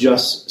you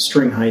adjust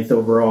string height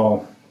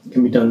overall,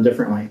 can be done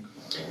differently.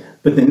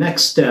 But the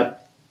next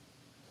step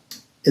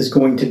is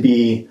going to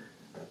be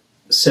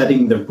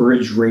setting the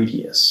bridge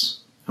radius.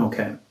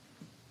 Okay,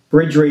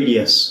 bridge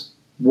radius,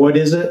 what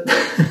is it?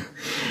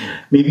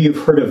 Maybe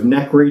you've heard of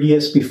neck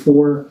radius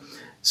before.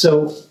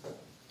 So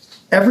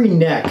every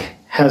neck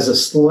has a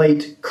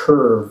slight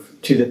curve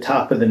to the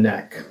top of the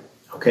neck,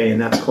 okay, and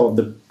that's called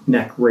the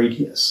neck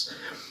radius.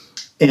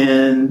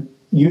 And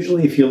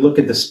usually if you look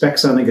at the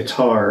specs on a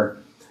guitar,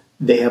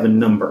 they have a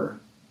number,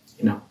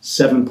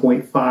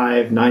 7.5,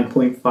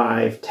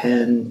 9.5,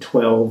 10,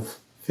 12,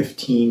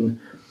 15.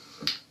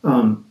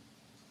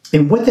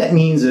 And what that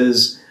means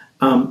is,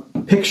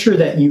 picture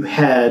that you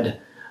had,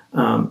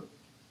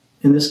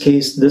 in this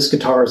case, this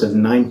guitar is a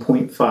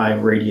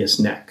 9.5 radius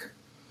neck.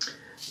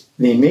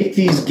 They make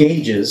these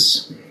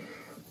gauges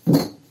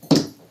that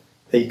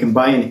you can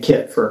buy in a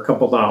kit for a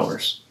couple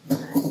dollars.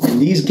 And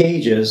these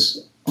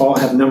gauges all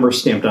have numbers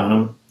stamped on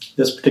them.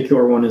 This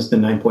particular one is the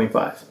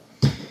 9.5.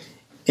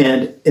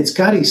 And it's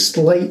got a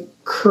slight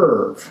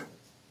curve.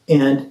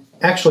 And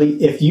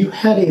actually, if you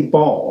had a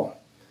ball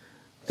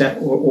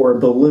or a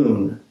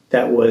balloon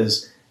that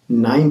was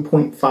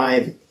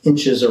 9.5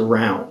 inches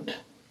around,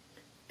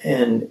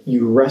 and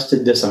you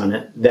rested this on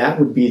it, that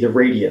would be the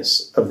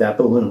radius of that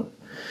balloon.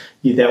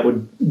 That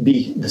would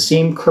be the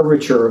same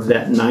curvature of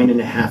that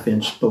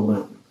 9.5-inch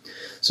balloon.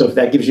 So if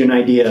that gives you an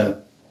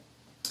idea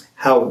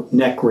how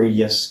neck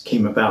radius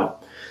came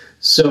about.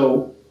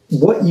 So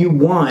what you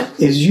want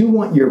is you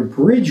want your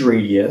bridge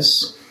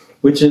radius,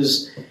 which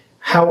is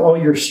how all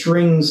your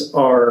strings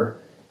are,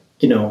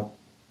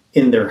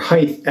 in their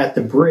height at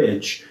the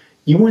bridge.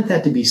 You want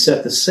that to be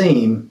set the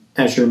same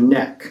as your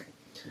neck.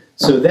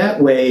 So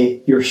that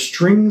way your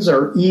strings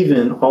are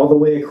even all the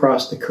way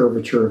across the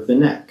curvature of the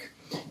neck.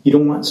 You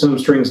don't want some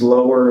strings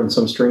lower and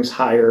some strings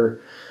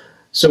higher.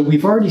 So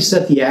we've already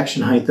set the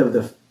action height of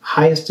the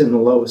highest and the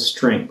lowest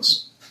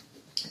strings.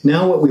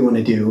 Now what we want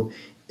to do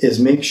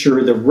is make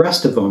sure the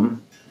rest of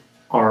them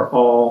are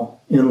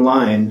all in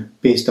line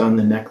based on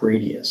the neck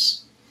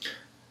radius.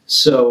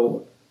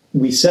 So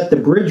we set the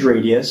bridge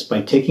radius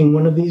by taking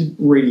one of these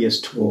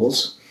radius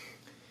tools,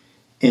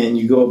 and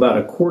you go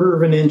about 1/4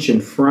 of an inch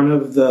in front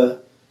of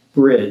the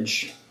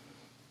bridge.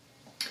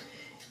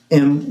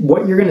 And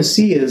what you're going to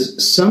see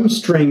is some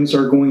strings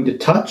are going to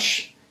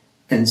touch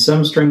and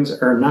some strings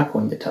are not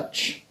going to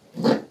touch.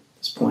 At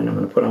this point, I'm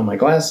going to put on my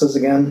glasses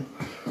again.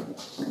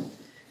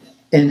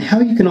 And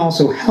how you can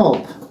also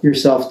help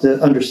yourself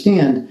to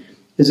understand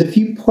is if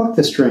you pluck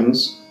the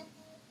strings,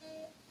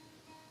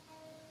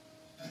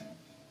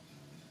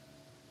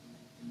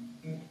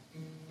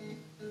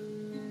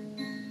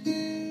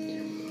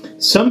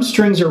 some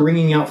strings are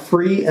ringing out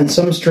free and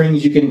some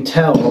strings you can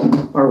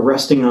tell are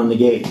resting on the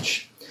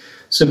gauge.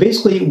 So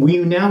basically, we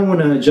now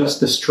want to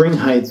adjust the string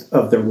height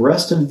of the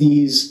rest of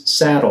these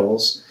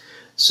saddles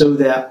so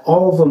that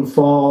all of them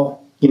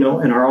fall,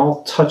 and are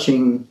all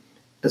touching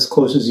as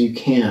close as you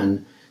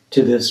can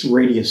to this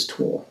radius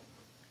tool.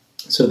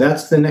 So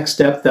that's the next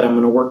step that I'm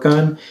going to work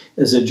on,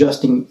 is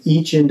adjusting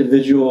each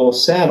individual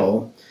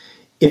saddle.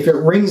 If it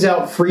rings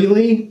out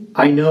freely,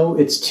 I know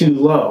it's too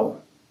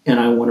low and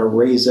I want to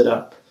raise it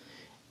up.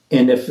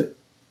 And if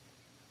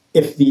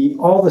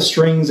all the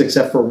strings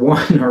except for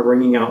one are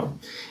ringing out,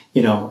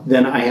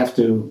 then I have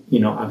to,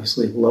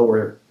 obviously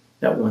lower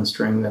that one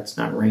string that's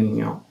not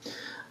ringing out.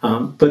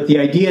 But the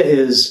idea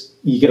is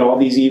you get all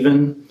these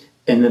even,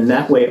 and then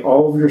that way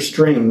all of your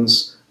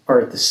strings are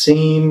at the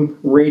same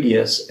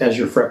radius as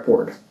your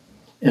fretboard.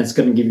 And it's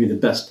going to give you the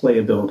best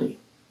playability.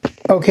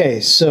 Okay,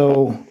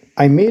 so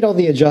I made all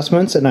the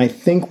adjustments and I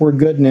think we're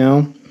good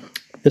now.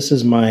 This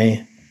is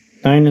my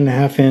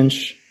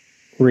 9.5-inch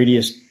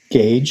radius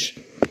gauge.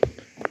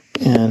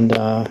 And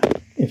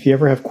if you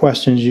ever have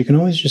questions, you can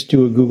always just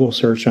do a Google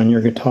search on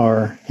your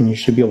guitar and you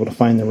should be able to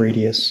find the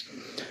radius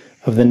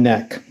of the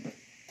neck.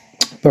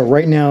 But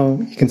right now,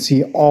 you can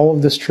see all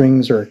of the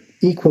strings are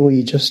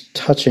equally just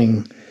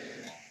touching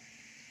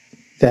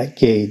that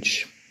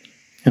gauge.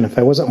 And if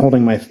I wasn't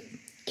holding my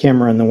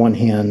camera in the one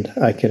hand,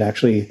 I could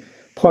actually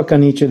pluck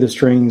on each of the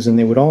strings and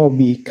they would all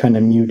be kind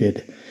of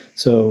muted.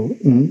 So,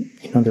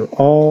 they're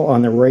all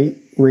on the right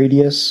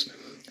radius.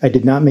 I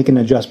did not make an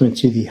adjustment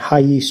to the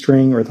high E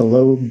string or the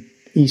low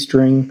E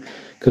string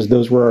because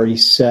those were already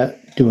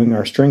set doing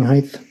our string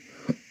height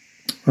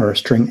or our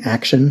string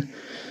action.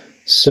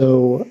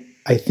 So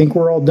I think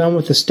we're all done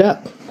with the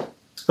step.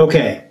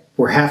 Okay,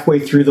 we're halfway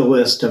through the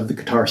list of the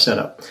guitar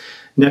setup.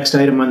 Next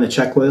item on the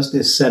checklist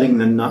is setting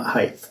the nut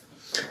height.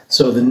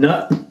 So the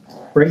nut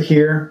right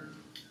here,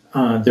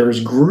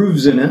 there's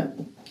grooves in it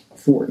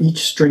for each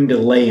string to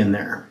lay in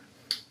there.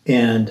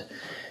 And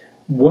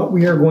what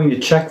we are going to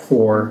check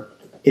for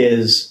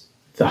is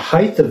the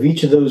height of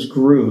each of those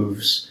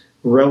grooves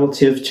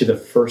relative to the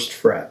first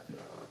fret.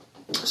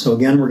 So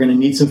again, we're going to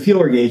need some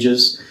feeler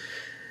gauges.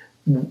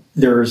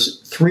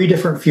 There's 3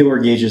 different feeler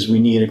gauges we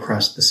need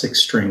across the 6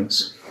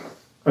 strings.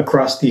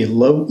 Across the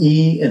low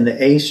E and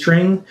the A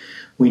string,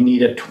 we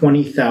need a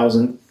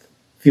 20,000th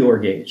feeler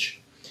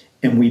gauge.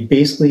 And we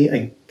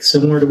basically,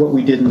 similar to what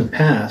we did in the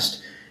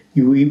past,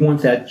 we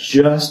want that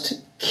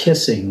just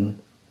kissing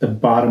the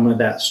bottom of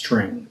that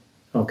string,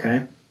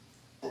 okay?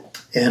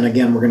 And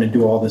again, we're going to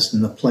do all this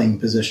in the playing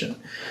position.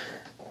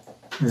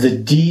 The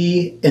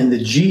D and the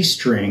G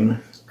string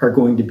are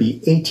going to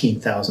be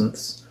 18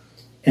 thousandths.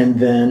 And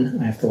then,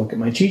 I have to look at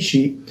my cheat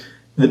sheet,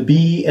 the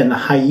B and the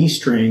high E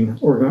string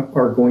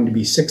are going to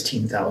be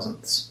 16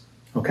 thousandths,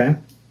 okay?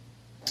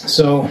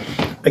 So,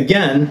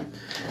 again,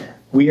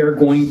 we are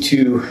going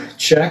to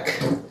check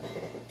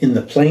in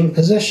the playing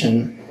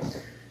position,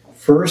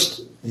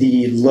 first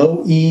the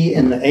low E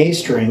and the A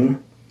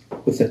string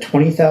with a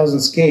 20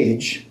 thousandths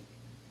gauge,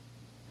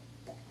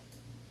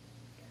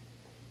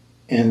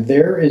 and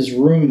there is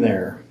room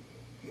there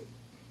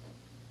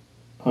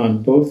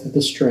on both of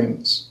the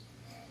strings.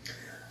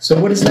 So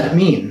what does that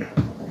mean?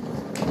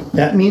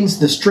 That means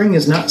the string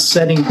is not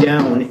setting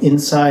down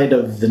inside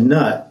of the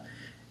nut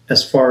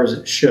as far as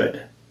it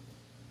should.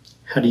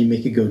 How do you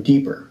make it go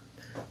deeper?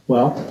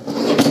 Well,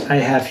 I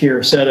have here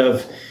a set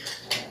of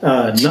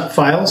nut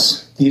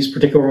files. These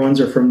particular ones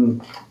are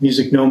from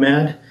Music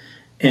Nomad,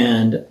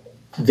 and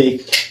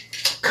they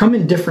come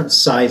in different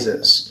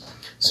sizes.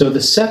 So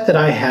the set that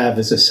I have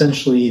is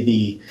essentially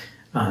the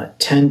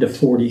 10 to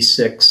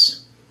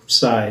 46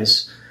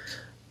 size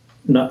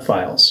nut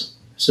files.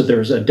 So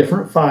there's a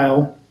different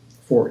file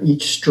for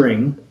each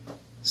string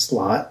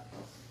slot.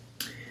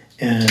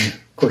 And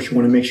of course you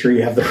want to make sure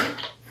you have the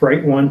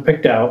right one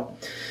picked out.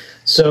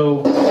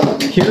 So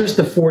here's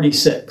the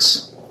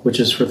 46,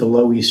 which is for the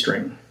low E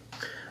string.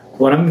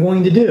 What I'm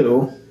going to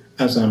do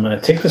is I'm going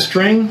to take the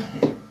string,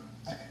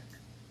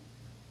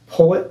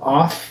 pull it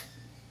off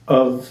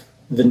of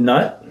the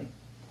nut,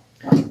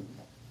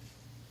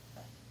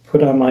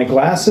 put on my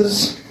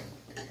glasses,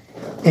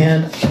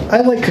 and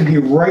I like to be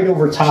right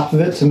over top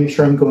of it to make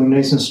sure I'm going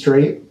nice and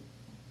straight.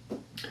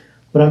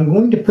 But I'm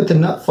going to put the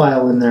nut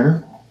file in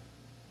there,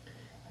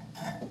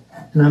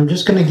 and I'm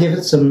just going to give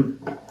it some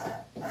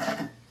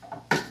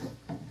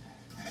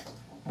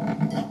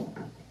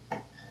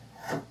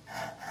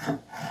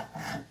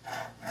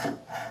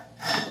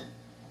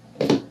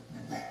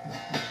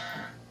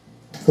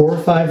four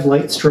or 5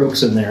 light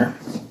strokes in there.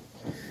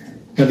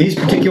 Now these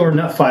particular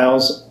nut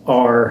files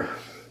are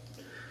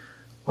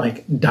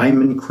like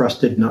diamond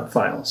crusted nut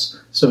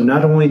files. So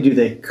not only do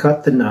they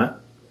cut the nut,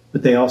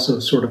 but they also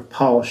sort of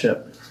polish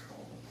it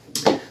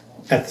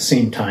at the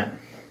same time.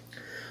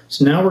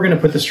 So now we're going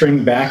to put the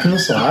string back in the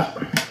slot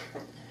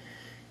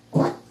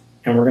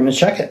and we're going to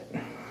check it.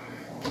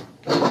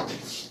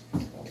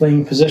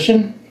 Playing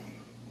position.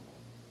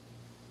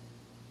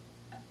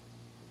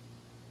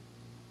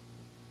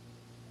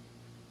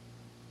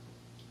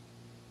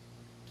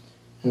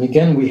 And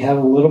again, we have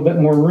a little bit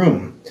more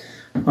room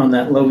on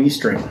that low E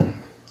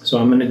string. So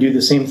I'm going to do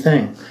the same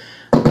thing.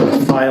 I'm going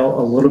to file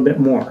a little bit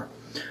more.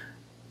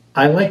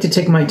 I like to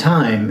take my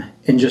time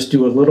and just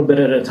do a little bit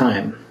at a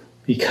time,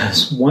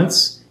 because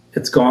once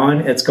it's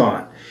gone, it's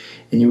gone.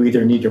 And you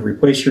either need to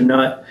replace your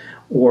nut,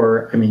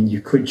 or, I mean,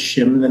 you could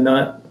shim the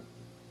nut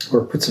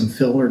or put some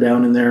filler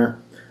down in there.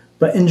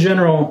 But in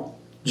general,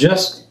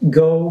 just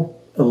go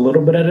a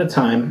little bit at a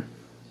time.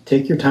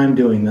 Take your time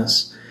doing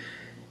this.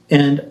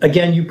 And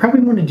again, you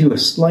probably want to do a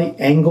slight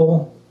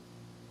angle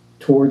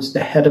towards the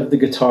head of the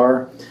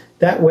guitar.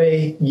 That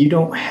way you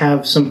don't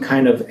have some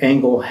kind of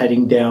angle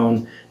heading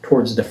down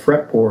towards the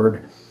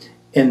fretboard.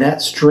 And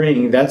that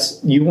string,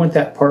 you want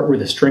that part where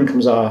the string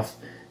comes off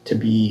to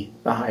be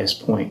the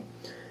highest point.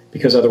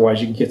 Because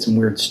otherwise you can get some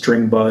weird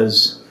string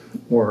buzz,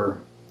 or,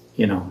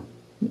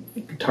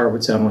 the guitar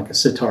would sound like a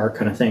sitar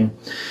kind of thing.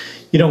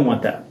 You don't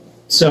want that.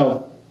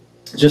 So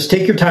just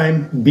take your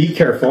time, be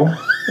careful.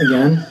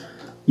 Again,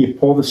 you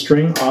pull the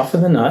string off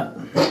of the nut,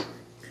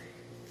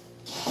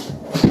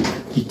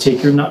 you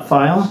take your nut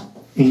file,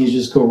 and you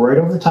just go right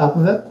over the top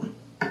of it,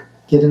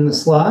 get in the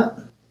slot,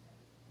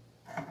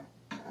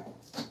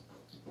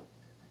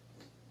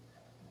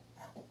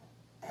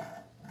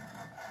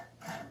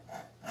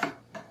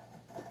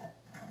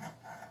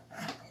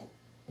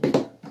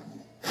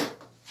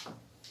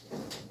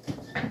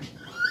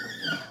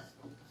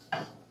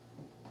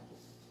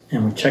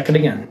 And we check it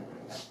again.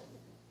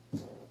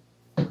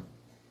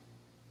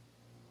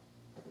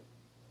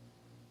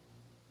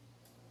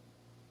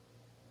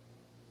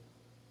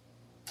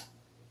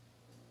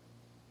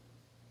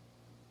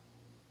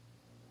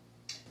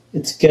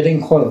 It's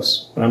getting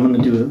close, but I'm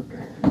going to do it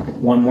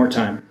one more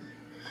time.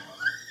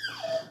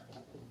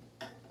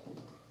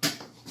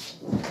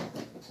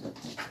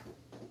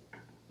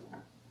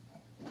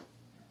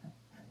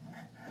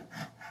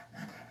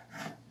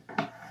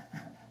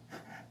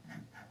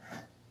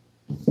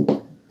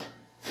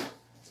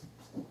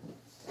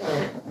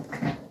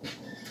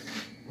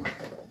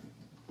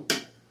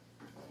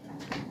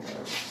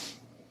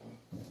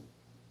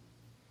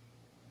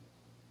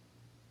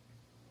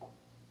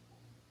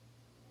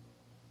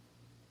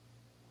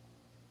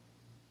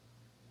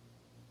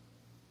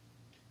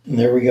 And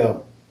there we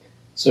go.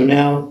 So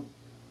now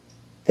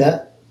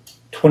that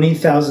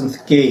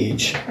 20,000th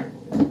gauge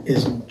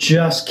is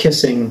just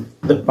kissing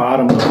the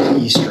bottom of the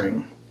E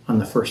string on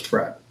the first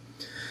fret.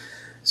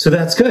 So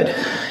that's good.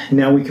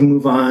 Now we can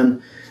move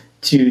on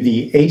to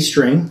the A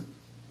string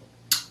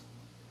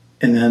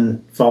and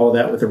then follow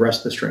that with the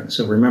rest of the string.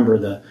 So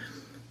remember,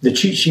 the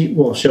cheat sheet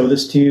will show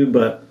this to you,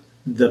 but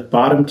the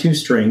bottom two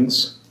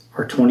strings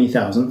are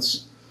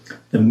 20,000ths,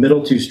 the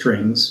middle two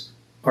strings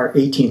are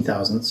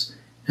 18,000ths,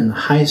 and the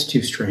highest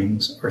two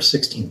strings are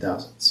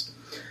 16,000ths.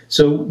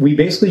 So we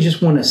basically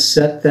just want to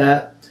set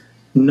that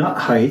nut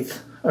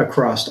height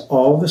across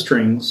all the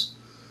strings.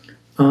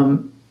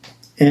 And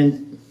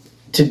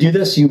to do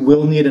this, you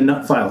will need a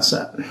nut file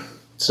set.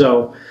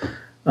 So,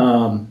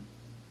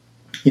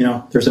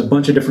 there's a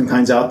bunch of different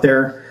kinds out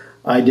there.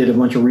 I did a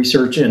bunch of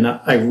research, and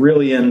I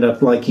really ended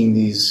up liking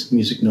these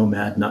Music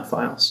Nomad nut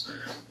files.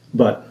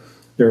 But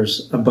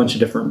there's a bunch of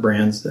different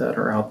brands that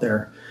are out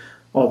there,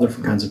 all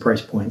different kinds of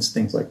price points,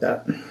 things like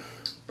that.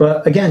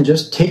 But again,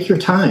 just take your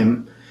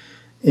time,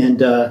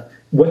 and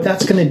what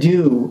that's going to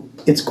do,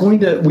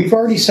 we've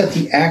already set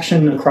the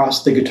action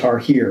across the guitar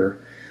here,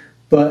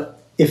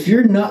 but if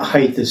your nut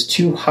height is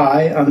too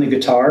high on the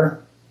guitar,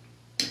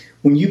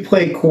 when you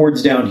play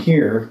chords down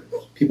here,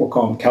 people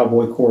call them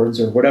cowboy chords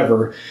or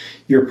whatever,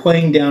 you're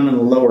playing down on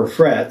the lower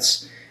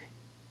frets,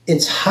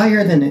 it's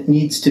higher than it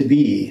needs to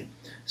be.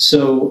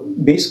 So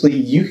basically,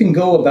 you can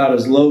go about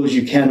as low as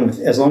you can,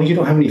 as long as you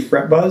don't have any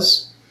fret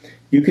buzz.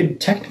 You could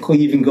technically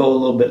even go a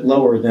little bit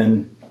lower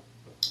than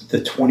the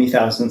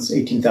 20,000ths,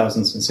 18,000ths,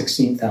 and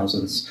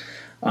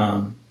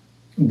 16,000ths.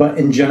 But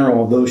in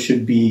general, those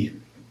should be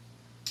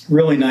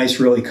really nice,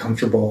 really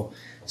comfortable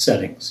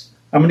settings.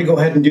 I'm going to go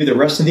ahead and do the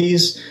rest of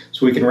these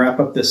so we can wrap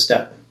up this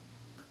step.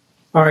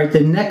 All right,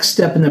 the next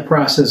step in the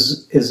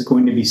process is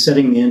going to be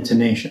setting the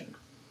intonation.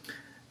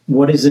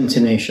 What is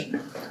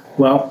intonation?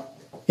 Well,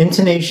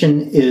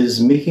 intonation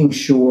is making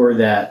sure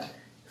that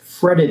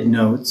fretted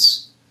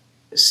notes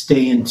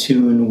stay in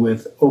tune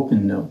with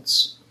open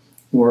notes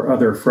or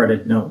other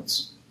fretted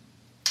notes.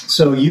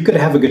 So you could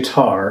have a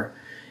guitar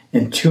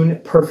and tune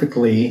it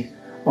perfectly,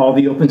 all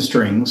the open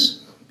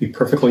strings be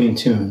perfectly in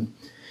tune.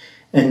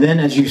 And then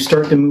as you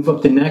start to move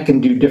up the neck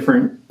and do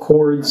different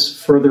chords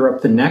further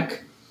up the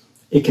neck,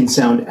 it can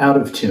sound out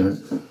of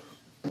tune.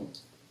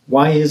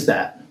 Why is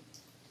that?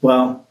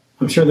 Well,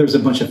 I'm sure there's a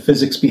bunch of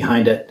physics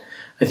behind it.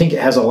 I think it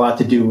has a lot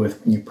to do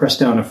with when you press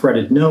down a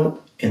fretted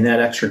note and that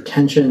extra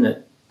tension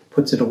that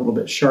puts it a little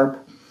bit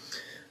sharp.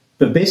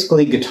 But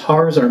basically,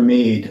 guitars are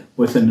made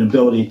with an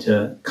ability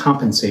to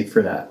compensate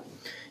for that.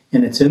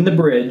 And it's in the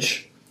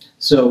bridge.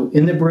 So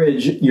in the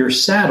bridge, your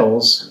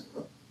saddles,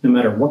 no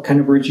matter what kind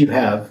of bridge you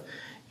have,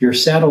 your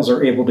saddles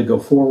are able to go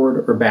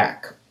forward or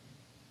back.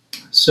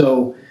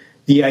 So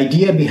the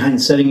idea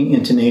behind setting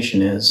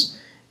intonation is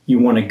you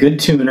want a good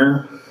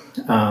tuner,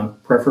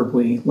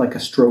 preferably like a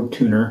strobe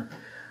tuner.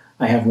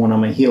 I have one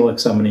on my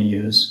Helix I'm going to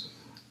use.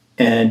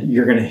 And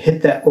you're going to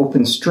hit that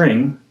open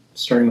string,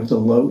 starting with a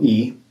low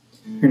E.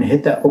 You're going to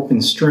hit that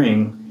open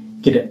string,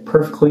 get it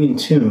perfectly in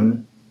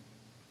tune.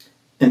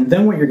 And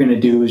then what you're going to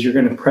do is you're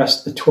going to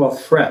press the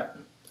 12th fret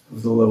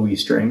of the low E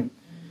string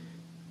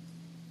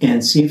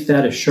and see if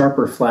that is sharp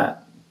or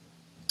flat.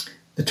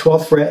 The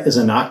 12th fret is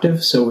an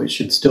octave, so it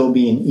should still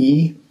be an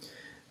E.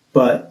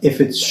 But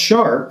if it's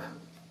sharp,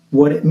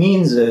 what it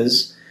means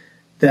is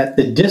that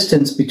the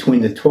distance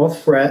between the 12th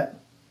fret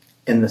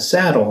and the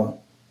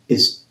saddle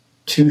is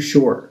too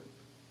short.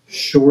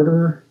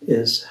 Shorter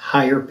is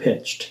higher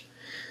pitched.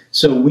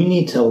 So we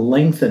need to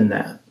lengthen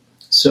that.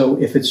 So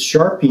if it's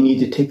sharp, you need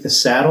to take the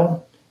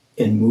saddle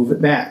and move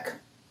it back.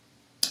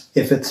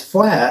 If it's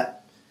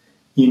flat,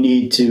 you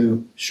need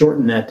to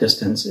shorten that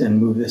distance and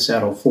move the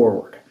saddle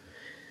forward.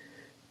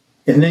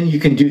 And then you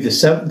can do the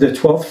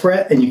 12th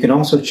fret, and you can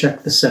also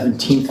check the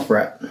 17th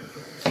fret.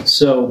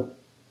 So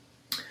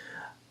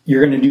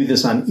you're going to do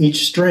this on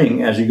each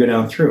string as you go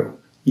down through.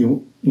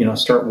 You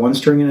start one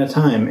string at a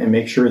time and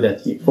make sure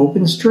that the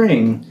open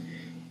string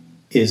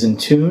is in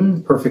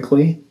tune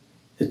perfectly,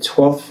 the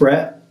 12th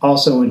fret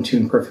also in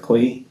tune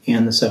perfectly,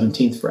 and the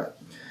 17th fret.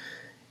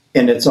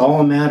 And it's all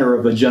a matter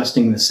of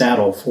adjusting the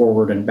saddle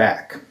forward and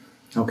back.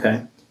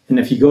 Okay? And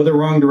if you go the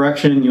wrong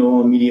direction,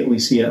 you'll immediately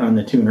see it on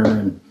the tuner,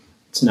 and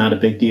it's not a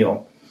big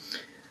deal.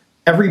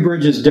 Every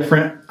bridge is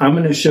different. I'm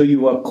going to show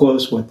you up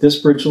close what this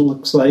bridge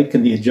looks like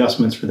and the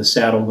adjustments for the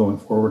saddle going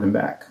forward and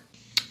back.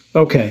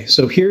 Okay,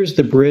 so here's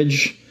the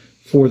bridge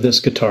for this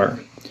guitar.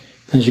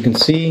 As you can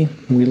see,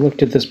 we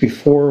looked at this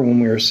before when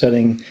we were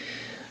setting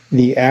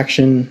the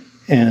action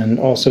and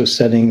also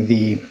setting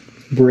the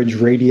bridge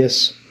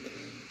radius.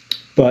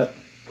 But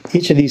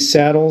each of these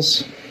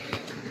saddles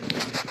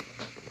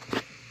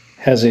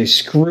has a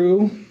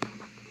screw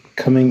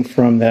coming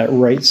from that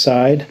right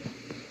side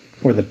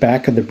or the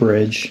back of the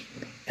bridge,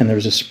 and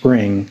there's a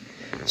spring.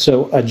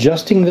 So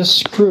adjusting this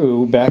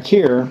screw back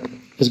here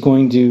is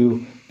going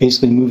to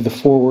basically move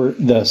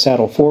the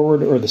saddle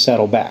forward or the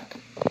saddle back.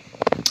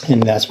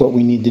 And that's what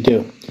we need to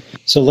do.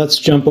 So let's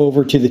jump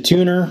over to the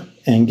tuner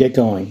and get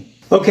going.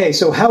 Okay,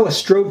 so how a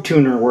strobe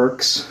tuner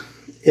works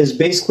is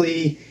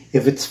basically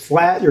if it's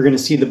flat, you're going to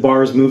see the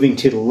bars moving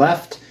to the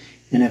left.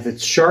 And if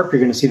it's sharp, you're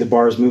going to see the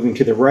bars moving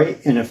to the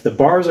right. And if the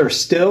bars are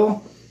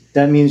still,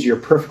 that means you're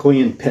perfectly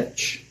in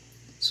pitch.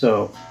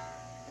 So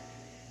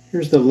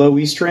here's the low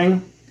E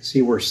string.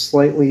 See, we're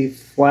slightly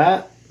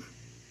flat,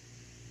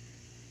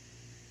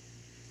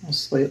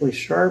 slightly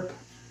sharp.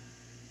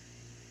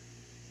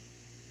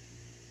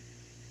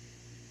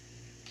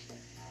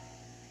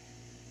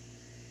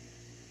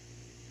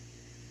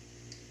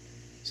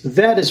 So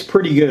that is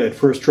pretty good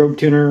for a strobe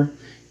tuner.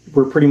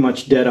 We're pretty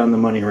much dead on the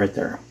money right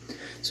there.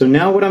 So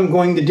now what I'm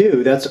going to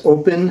do, that's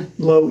open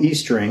low E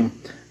string.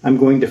 I'm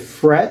going to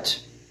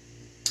fret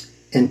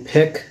and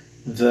pick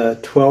the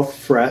 12th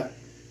fret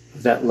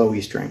of that low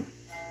E string.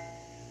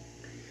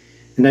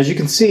 And as you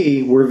can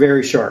see, we're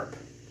very sharp.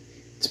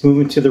 It's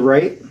moving to the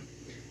right.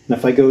 And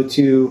if I go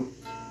to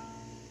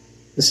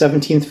the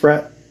 17th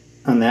fret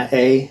on that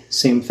A,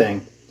 same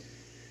thing.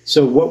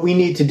 So what we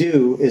need to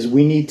do is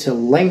we need to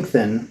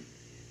lengthen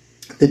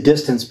the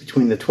distance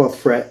between the 12th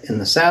fret and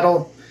the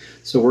saddle.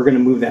 So we're going to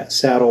move that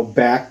saddle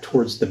back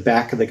towards the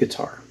back of the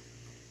guitar.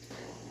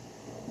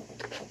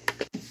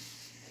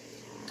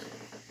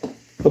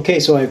 Okay,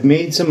 so I've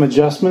made some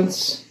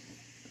adjustments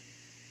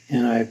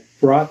and I've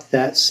brought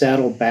that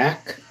saddle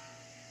back.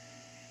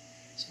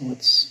 So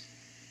let's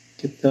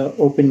get the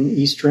open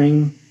E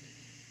string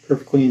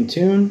perfectly in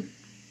tune.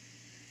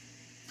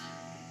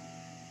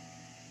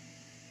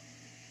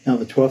 Now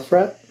the 12th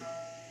fret.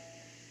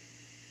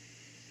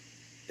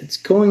 It's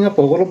going up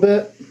a little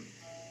bit,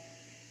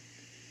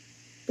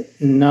 but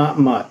not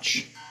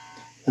much.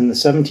 And the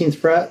 17th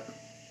fret,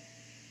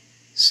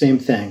 same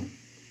thing.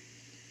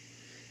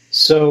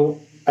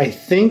 So I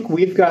think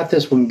we've got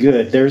this one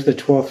good. There's the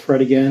 12th fret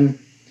again.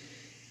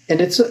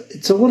 And it's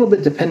a little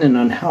bit dependent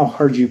on how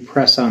hard you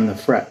press on the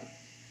fret.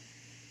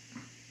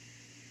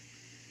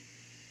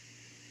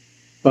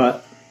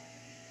 But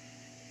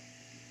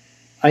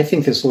I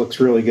think this looks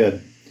really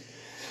good.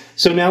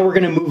 So now we're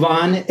going to move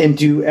on and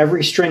do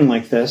every string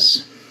like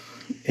this,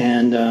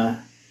 and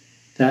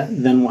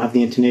then we'll have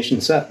the intonation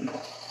set.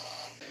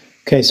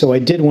 Okay, so I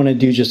did want to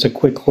do just a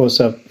quick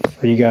close-up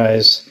for you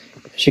guys.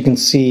 As you can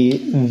see,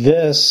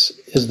 this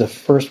is the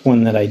first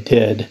one that I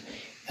did,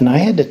 and I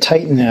had to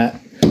tighten that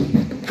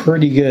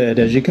pretty good.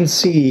 As you can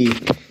see,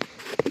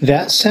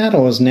 that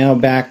saddle is now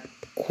back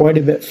quite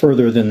a bit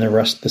further than the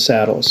rest of the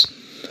saddles,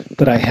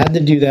 but I had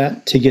to do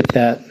that to get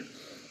that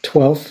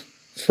 12th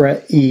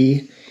fret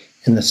E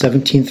and the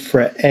 17th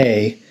fret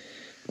A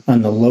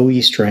on the low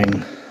E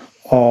string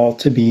all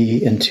to be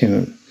in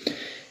tune.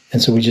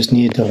 And so we just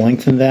needed to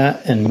lengthen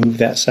that and move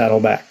that saddle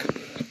back.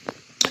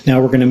 Now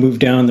we're going to move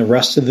down the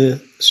rest of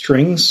the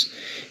strings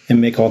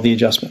and make all the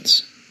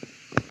adjustments.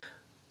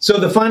 So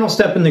the final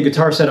step in the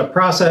guitar setup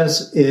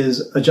process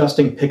is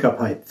adjusting pickup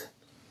height.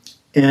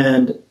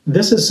 And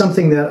this is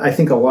something that I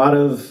think a lot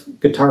of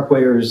guitar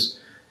players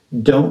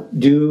don't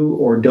do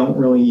or don't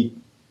really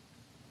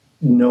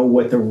know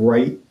what the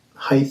right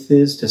height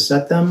is to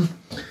set them.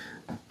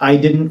 I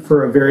didn't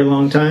for a very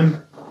long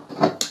time,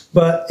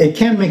 but it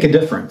can make a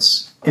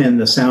difference in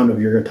the sound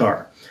of your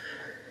guitar.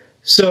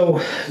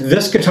 So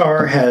this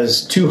guitar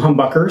has two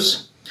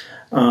humbuckers.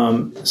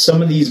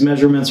 Some of these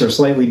measurements are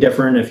slightly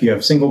different if you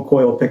have single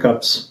coil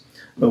pickups,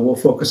 but we'll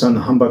focus on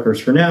the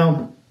humbuckers for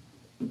now.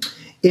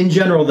 In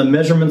general, the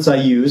measurements I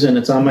use, and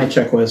it's on my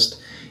checklist,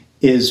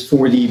 is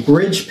for the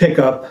bridge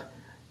pickup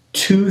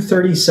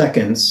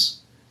 2/32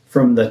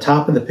 from the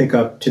top of the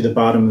pickup to the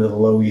bottom of the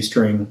low E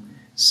string,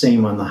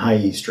 same on the high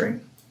E string,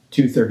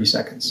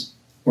 2/32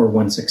 or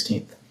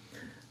 1/16.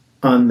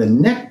 On the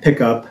neck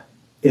pickup,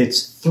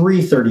 it's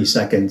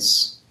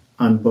 3/32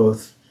 on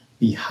both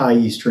the high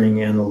E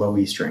string and the low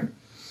E string.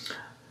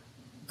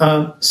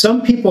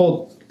 Some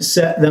people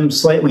set them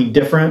slightly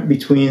different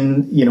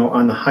between,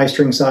 on the high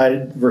string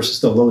side versus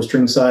the low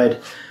string side.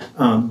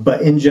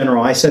 But in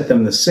general, I set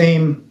them the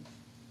same.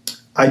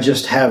 I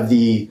just have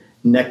the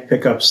neck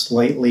pickup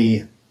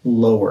slightly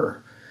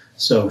lower.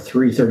 So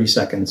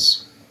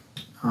 3/32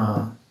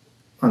 on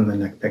the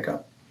neck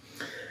pickup.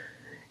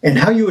 And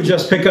how you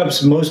adjust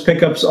pickups, most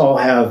pickups all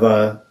have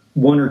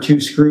one or two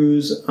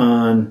screws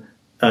on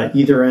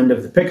either end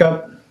of the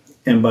pickup.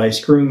 And by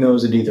screwing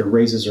those, it either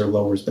raises or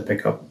lowers the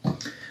pickup.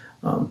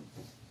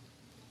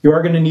 You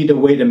are going to need a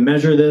way to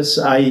measure this.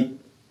 I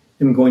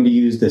am going to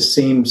use the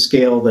same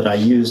scale that I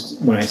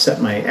used when I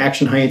set my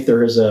action height.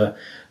 There is a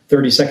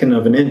 32nd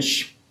of an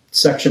inch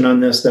section on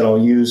this that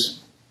I'll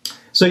use.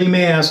 So you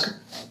may ask,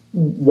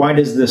 why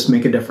does this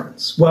make a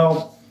difference?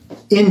 Well,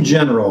 in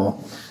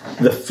general,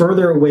 the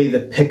further away the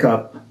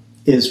pickup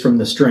is from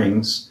the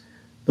strings,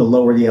 the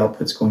lower the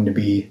output's going to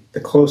be. The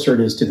closer it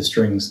is to the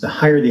strings, the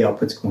higher the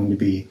output's going to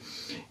be.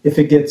 If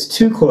it gets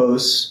too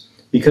close,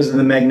 because of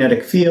the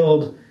magnetic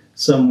field,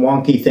 some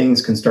wonky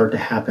things can start to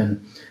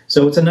happen.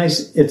 So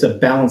it's a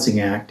balancing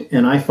act,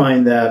 and I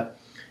find that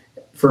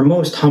for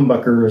most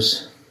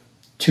humbuckers,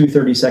 2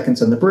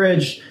 30-seconds on the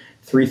bridge,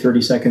 3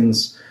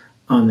 30-seconds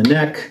on the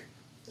neck,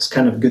 it's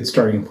kind of a good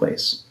starting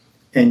place.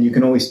 And you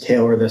can always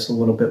tailor this a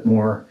little bit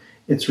more.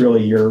 It's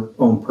really your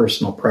own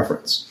personal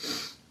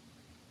preference.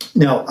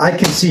 Now, I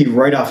can see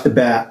right off the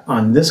bat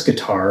on this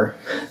guitar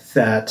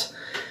that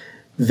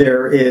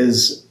there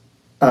is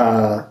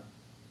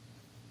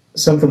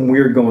something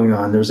weird going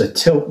on. There's a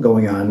tilt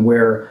going on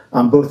where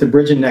on both the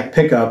bridge and neck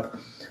pickup,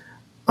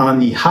 on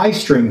the high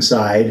string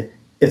side,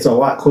 it's a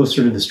lot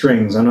closer to the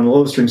strings, and on the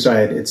low string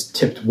side, it's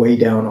tipped way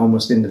down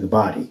almost into the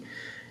body.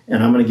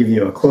 And I'm going to give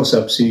you a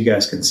close-up so you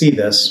guys can see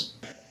this.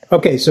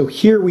 Okay, so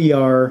here we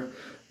are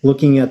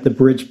looking at the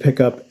bridge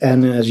pickup,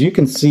 and as you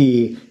can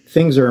see,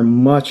 things are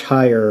much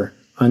higher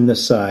on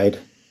this side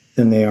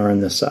than they are on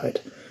this side.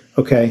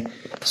 Okay,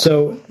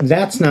 so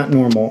that's not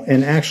normal,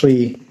 and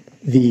actually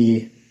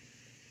the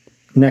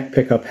neck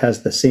pickup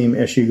has the same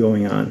issue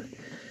going on.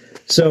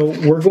 So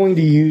we're going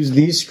to use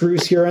these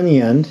screws here on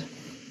the end.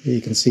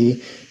 You can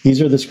see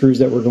these are the screws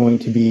that we're going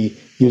to be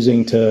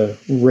using to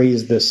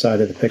raise this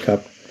side of the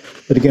pickup.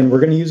 But again, we're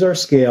going to use our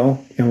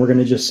scale, and we're going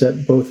to just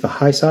set both the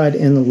high side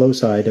and the low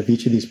side of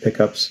each of these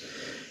pickups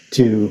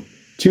to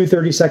 2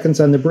 30-seconds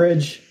on the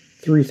bridge,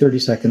 3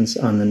 30-seconds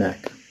on the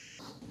neck.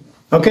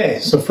 Okay,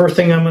 so first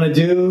thing I'm going to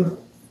do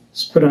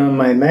is put on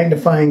my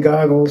magnifying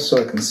goggles so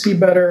I can see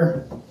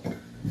better.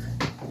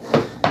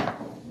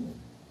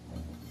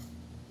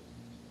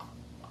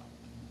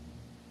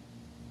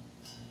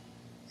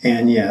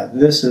 And yeah,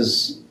 this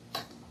is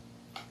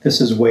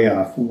way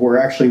off. We're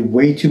actually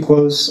way too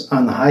close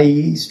on the high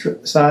E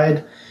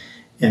side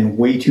and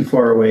way too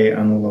far away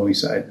on the low E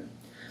side.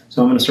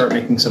 So I'm going to start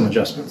making some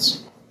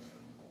adjustments.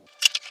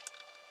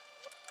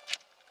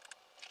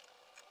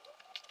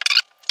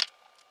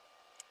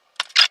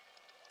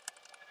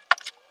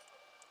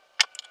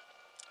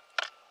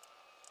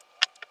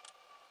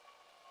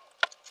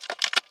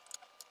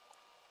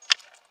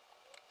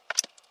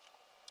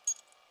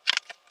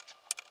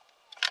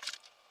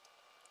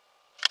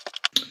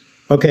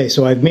 Okay,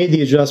 so I've made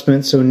the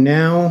adjustment. So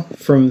now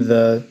from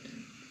the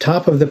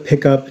top of the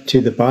pickup to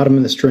the bottom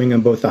of the string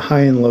on both the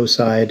high and low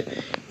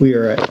side, we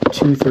are at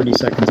 2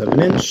 30-seconds of an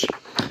inch.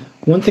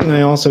 One thing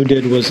I also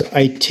did was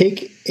I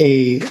take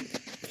a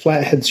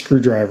flathead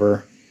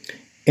screwdriver,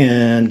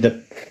 and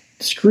the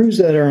screws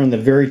that are on the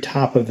very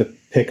top of the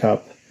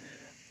pickup,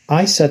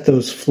 I set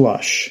those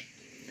flush.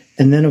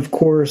 And then of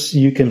course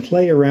you can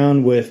play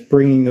around with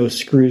bringing those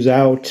screws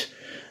out.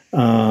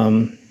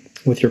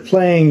 With your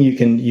playing, you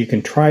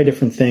can try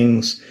different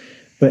things,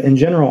 but in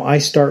general, I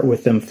start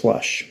with them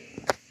flush.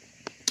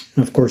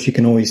 And of course, you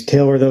can always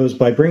tailor those.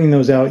 By bringing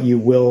those out, you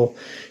will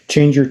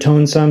change your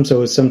tone some,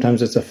 so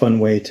sometimes it's a fun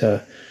way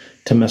to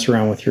mess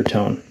around with your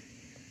tone.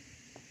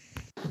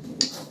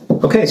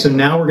 Okay, so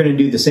now we're going to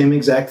do the same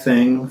exact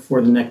thing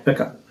for the neck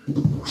pickup.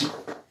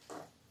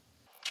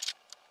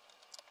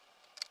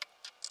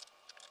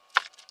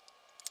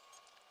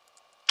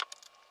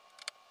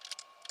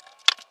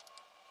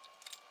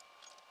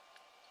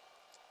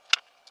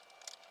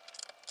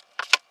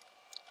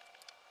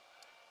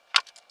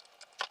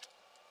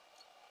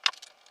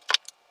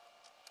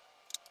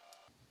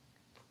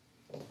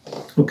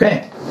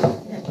 Okay,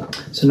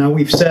 so now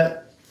we've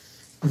set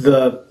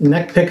the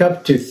neck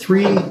pickup to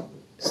 3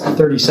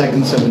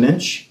 30-seconds of an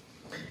inch.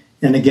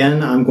 And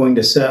again, I'm going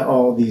to set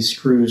all these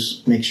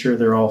screws, make sure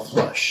they're all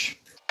flush.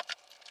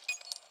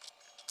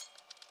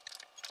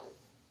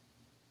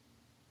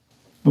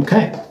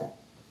 Okay,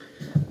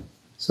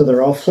 so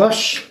they're all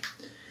flush.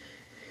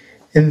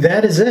 And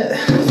that is it.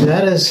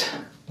 That is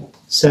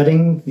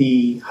setting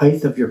the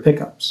height of your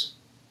pickups.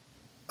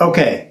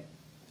 Okay.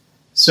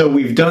 So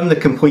we've done the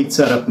complete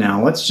setup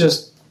now. Let's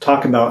just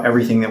talk about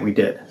everything that we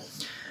did.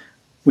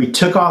 We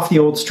took off the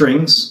old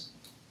strings,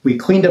 we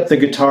cleaned up the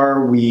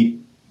guitar, we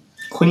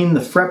cleaned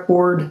the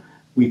fretboard,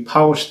 we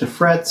polished the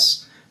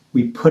frets,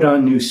 we put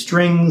on new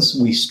strings,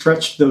 we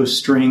stretched those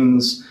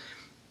strings,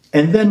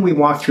 and then we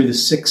walked through the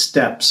 6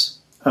 steps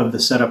of the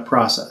setup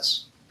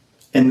process.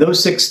 And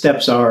those 6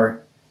 steps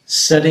are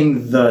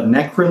setting the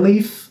neck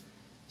relief,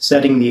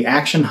 setting the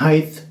action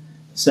height,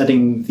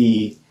 setting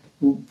the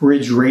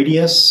bridge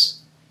radius,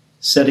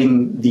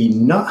 setting the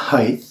nut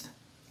height,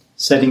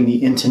 setting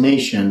the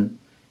intonation,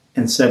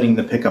 and setting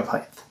the pickup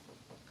height.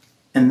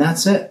 And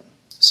that's it.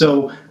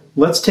 So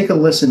let's take a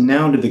listen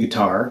now to the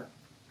guitar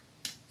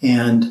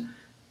and,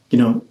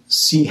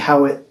 see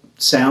how it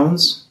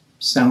sounds.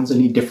 Sounds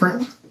any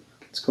different?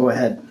 Let's go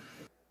ahead.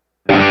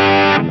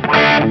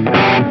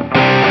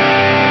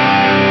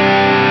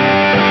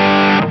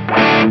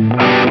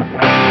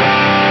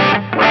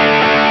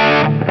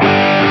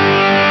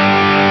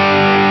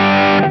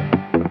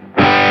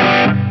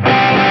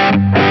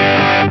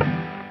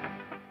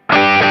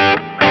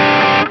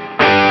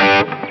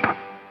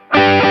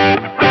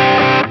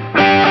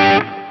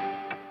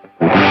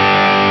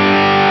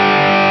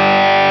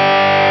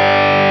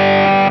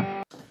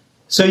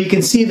 So you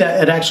can see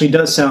that it actually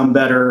does sound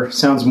better,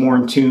 sounds more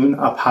in tune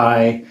up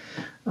high.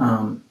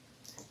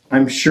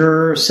 I'm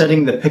sure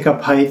setting the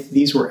pickup height,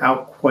 these were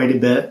out quite a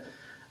bit.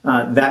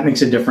 That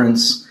makes a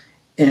difference.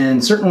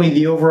 And certainly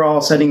the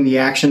overall setting the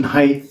action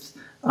height,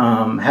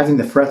 having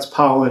the frets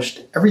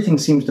polished, everything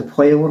seems to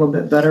play a little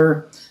bit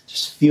better,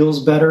 just feels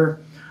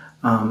better.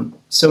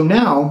 So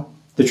now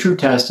the true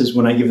test is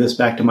when I give this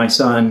back to my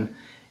son,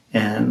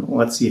 and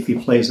let's see if he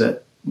plays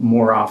it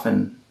more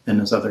often than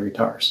his other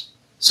guitars.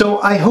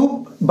 So I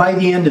hope by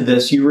the end of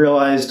this you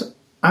realized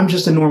I'm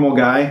just a normal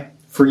guy.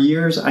 For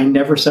years I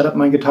never set up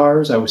my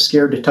guitars. I was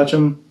scared to touch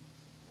them.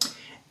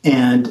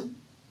 And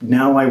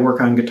now I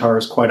work on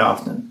guitars quite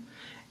often.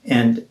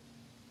 And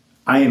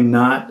I am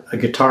not a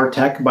guitar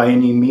tech by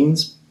any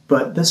means,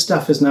 but this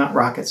stuff is not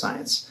rocket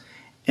science.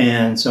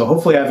 And so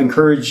hopefully I've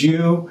encouraged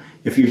you,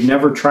 if you've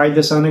never tried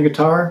this on a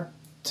guitar,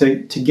 to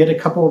get a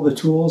couple of the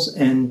tools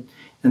and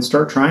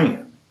start trying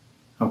it.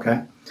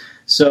 Okay?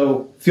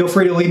 So feel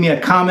free to leave me a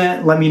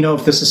comment. Let me know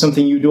if this is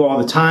something you do all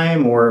the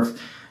time, or if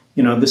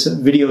this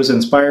video has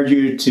inspired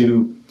you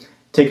to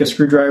take a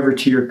screwdriver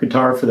to your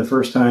guitar for the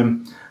first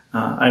time.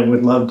 I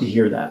would love to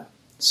hear that.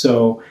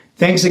 So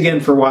thanks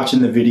again for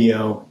watching the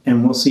video,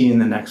 and we'll see you in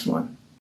the next one.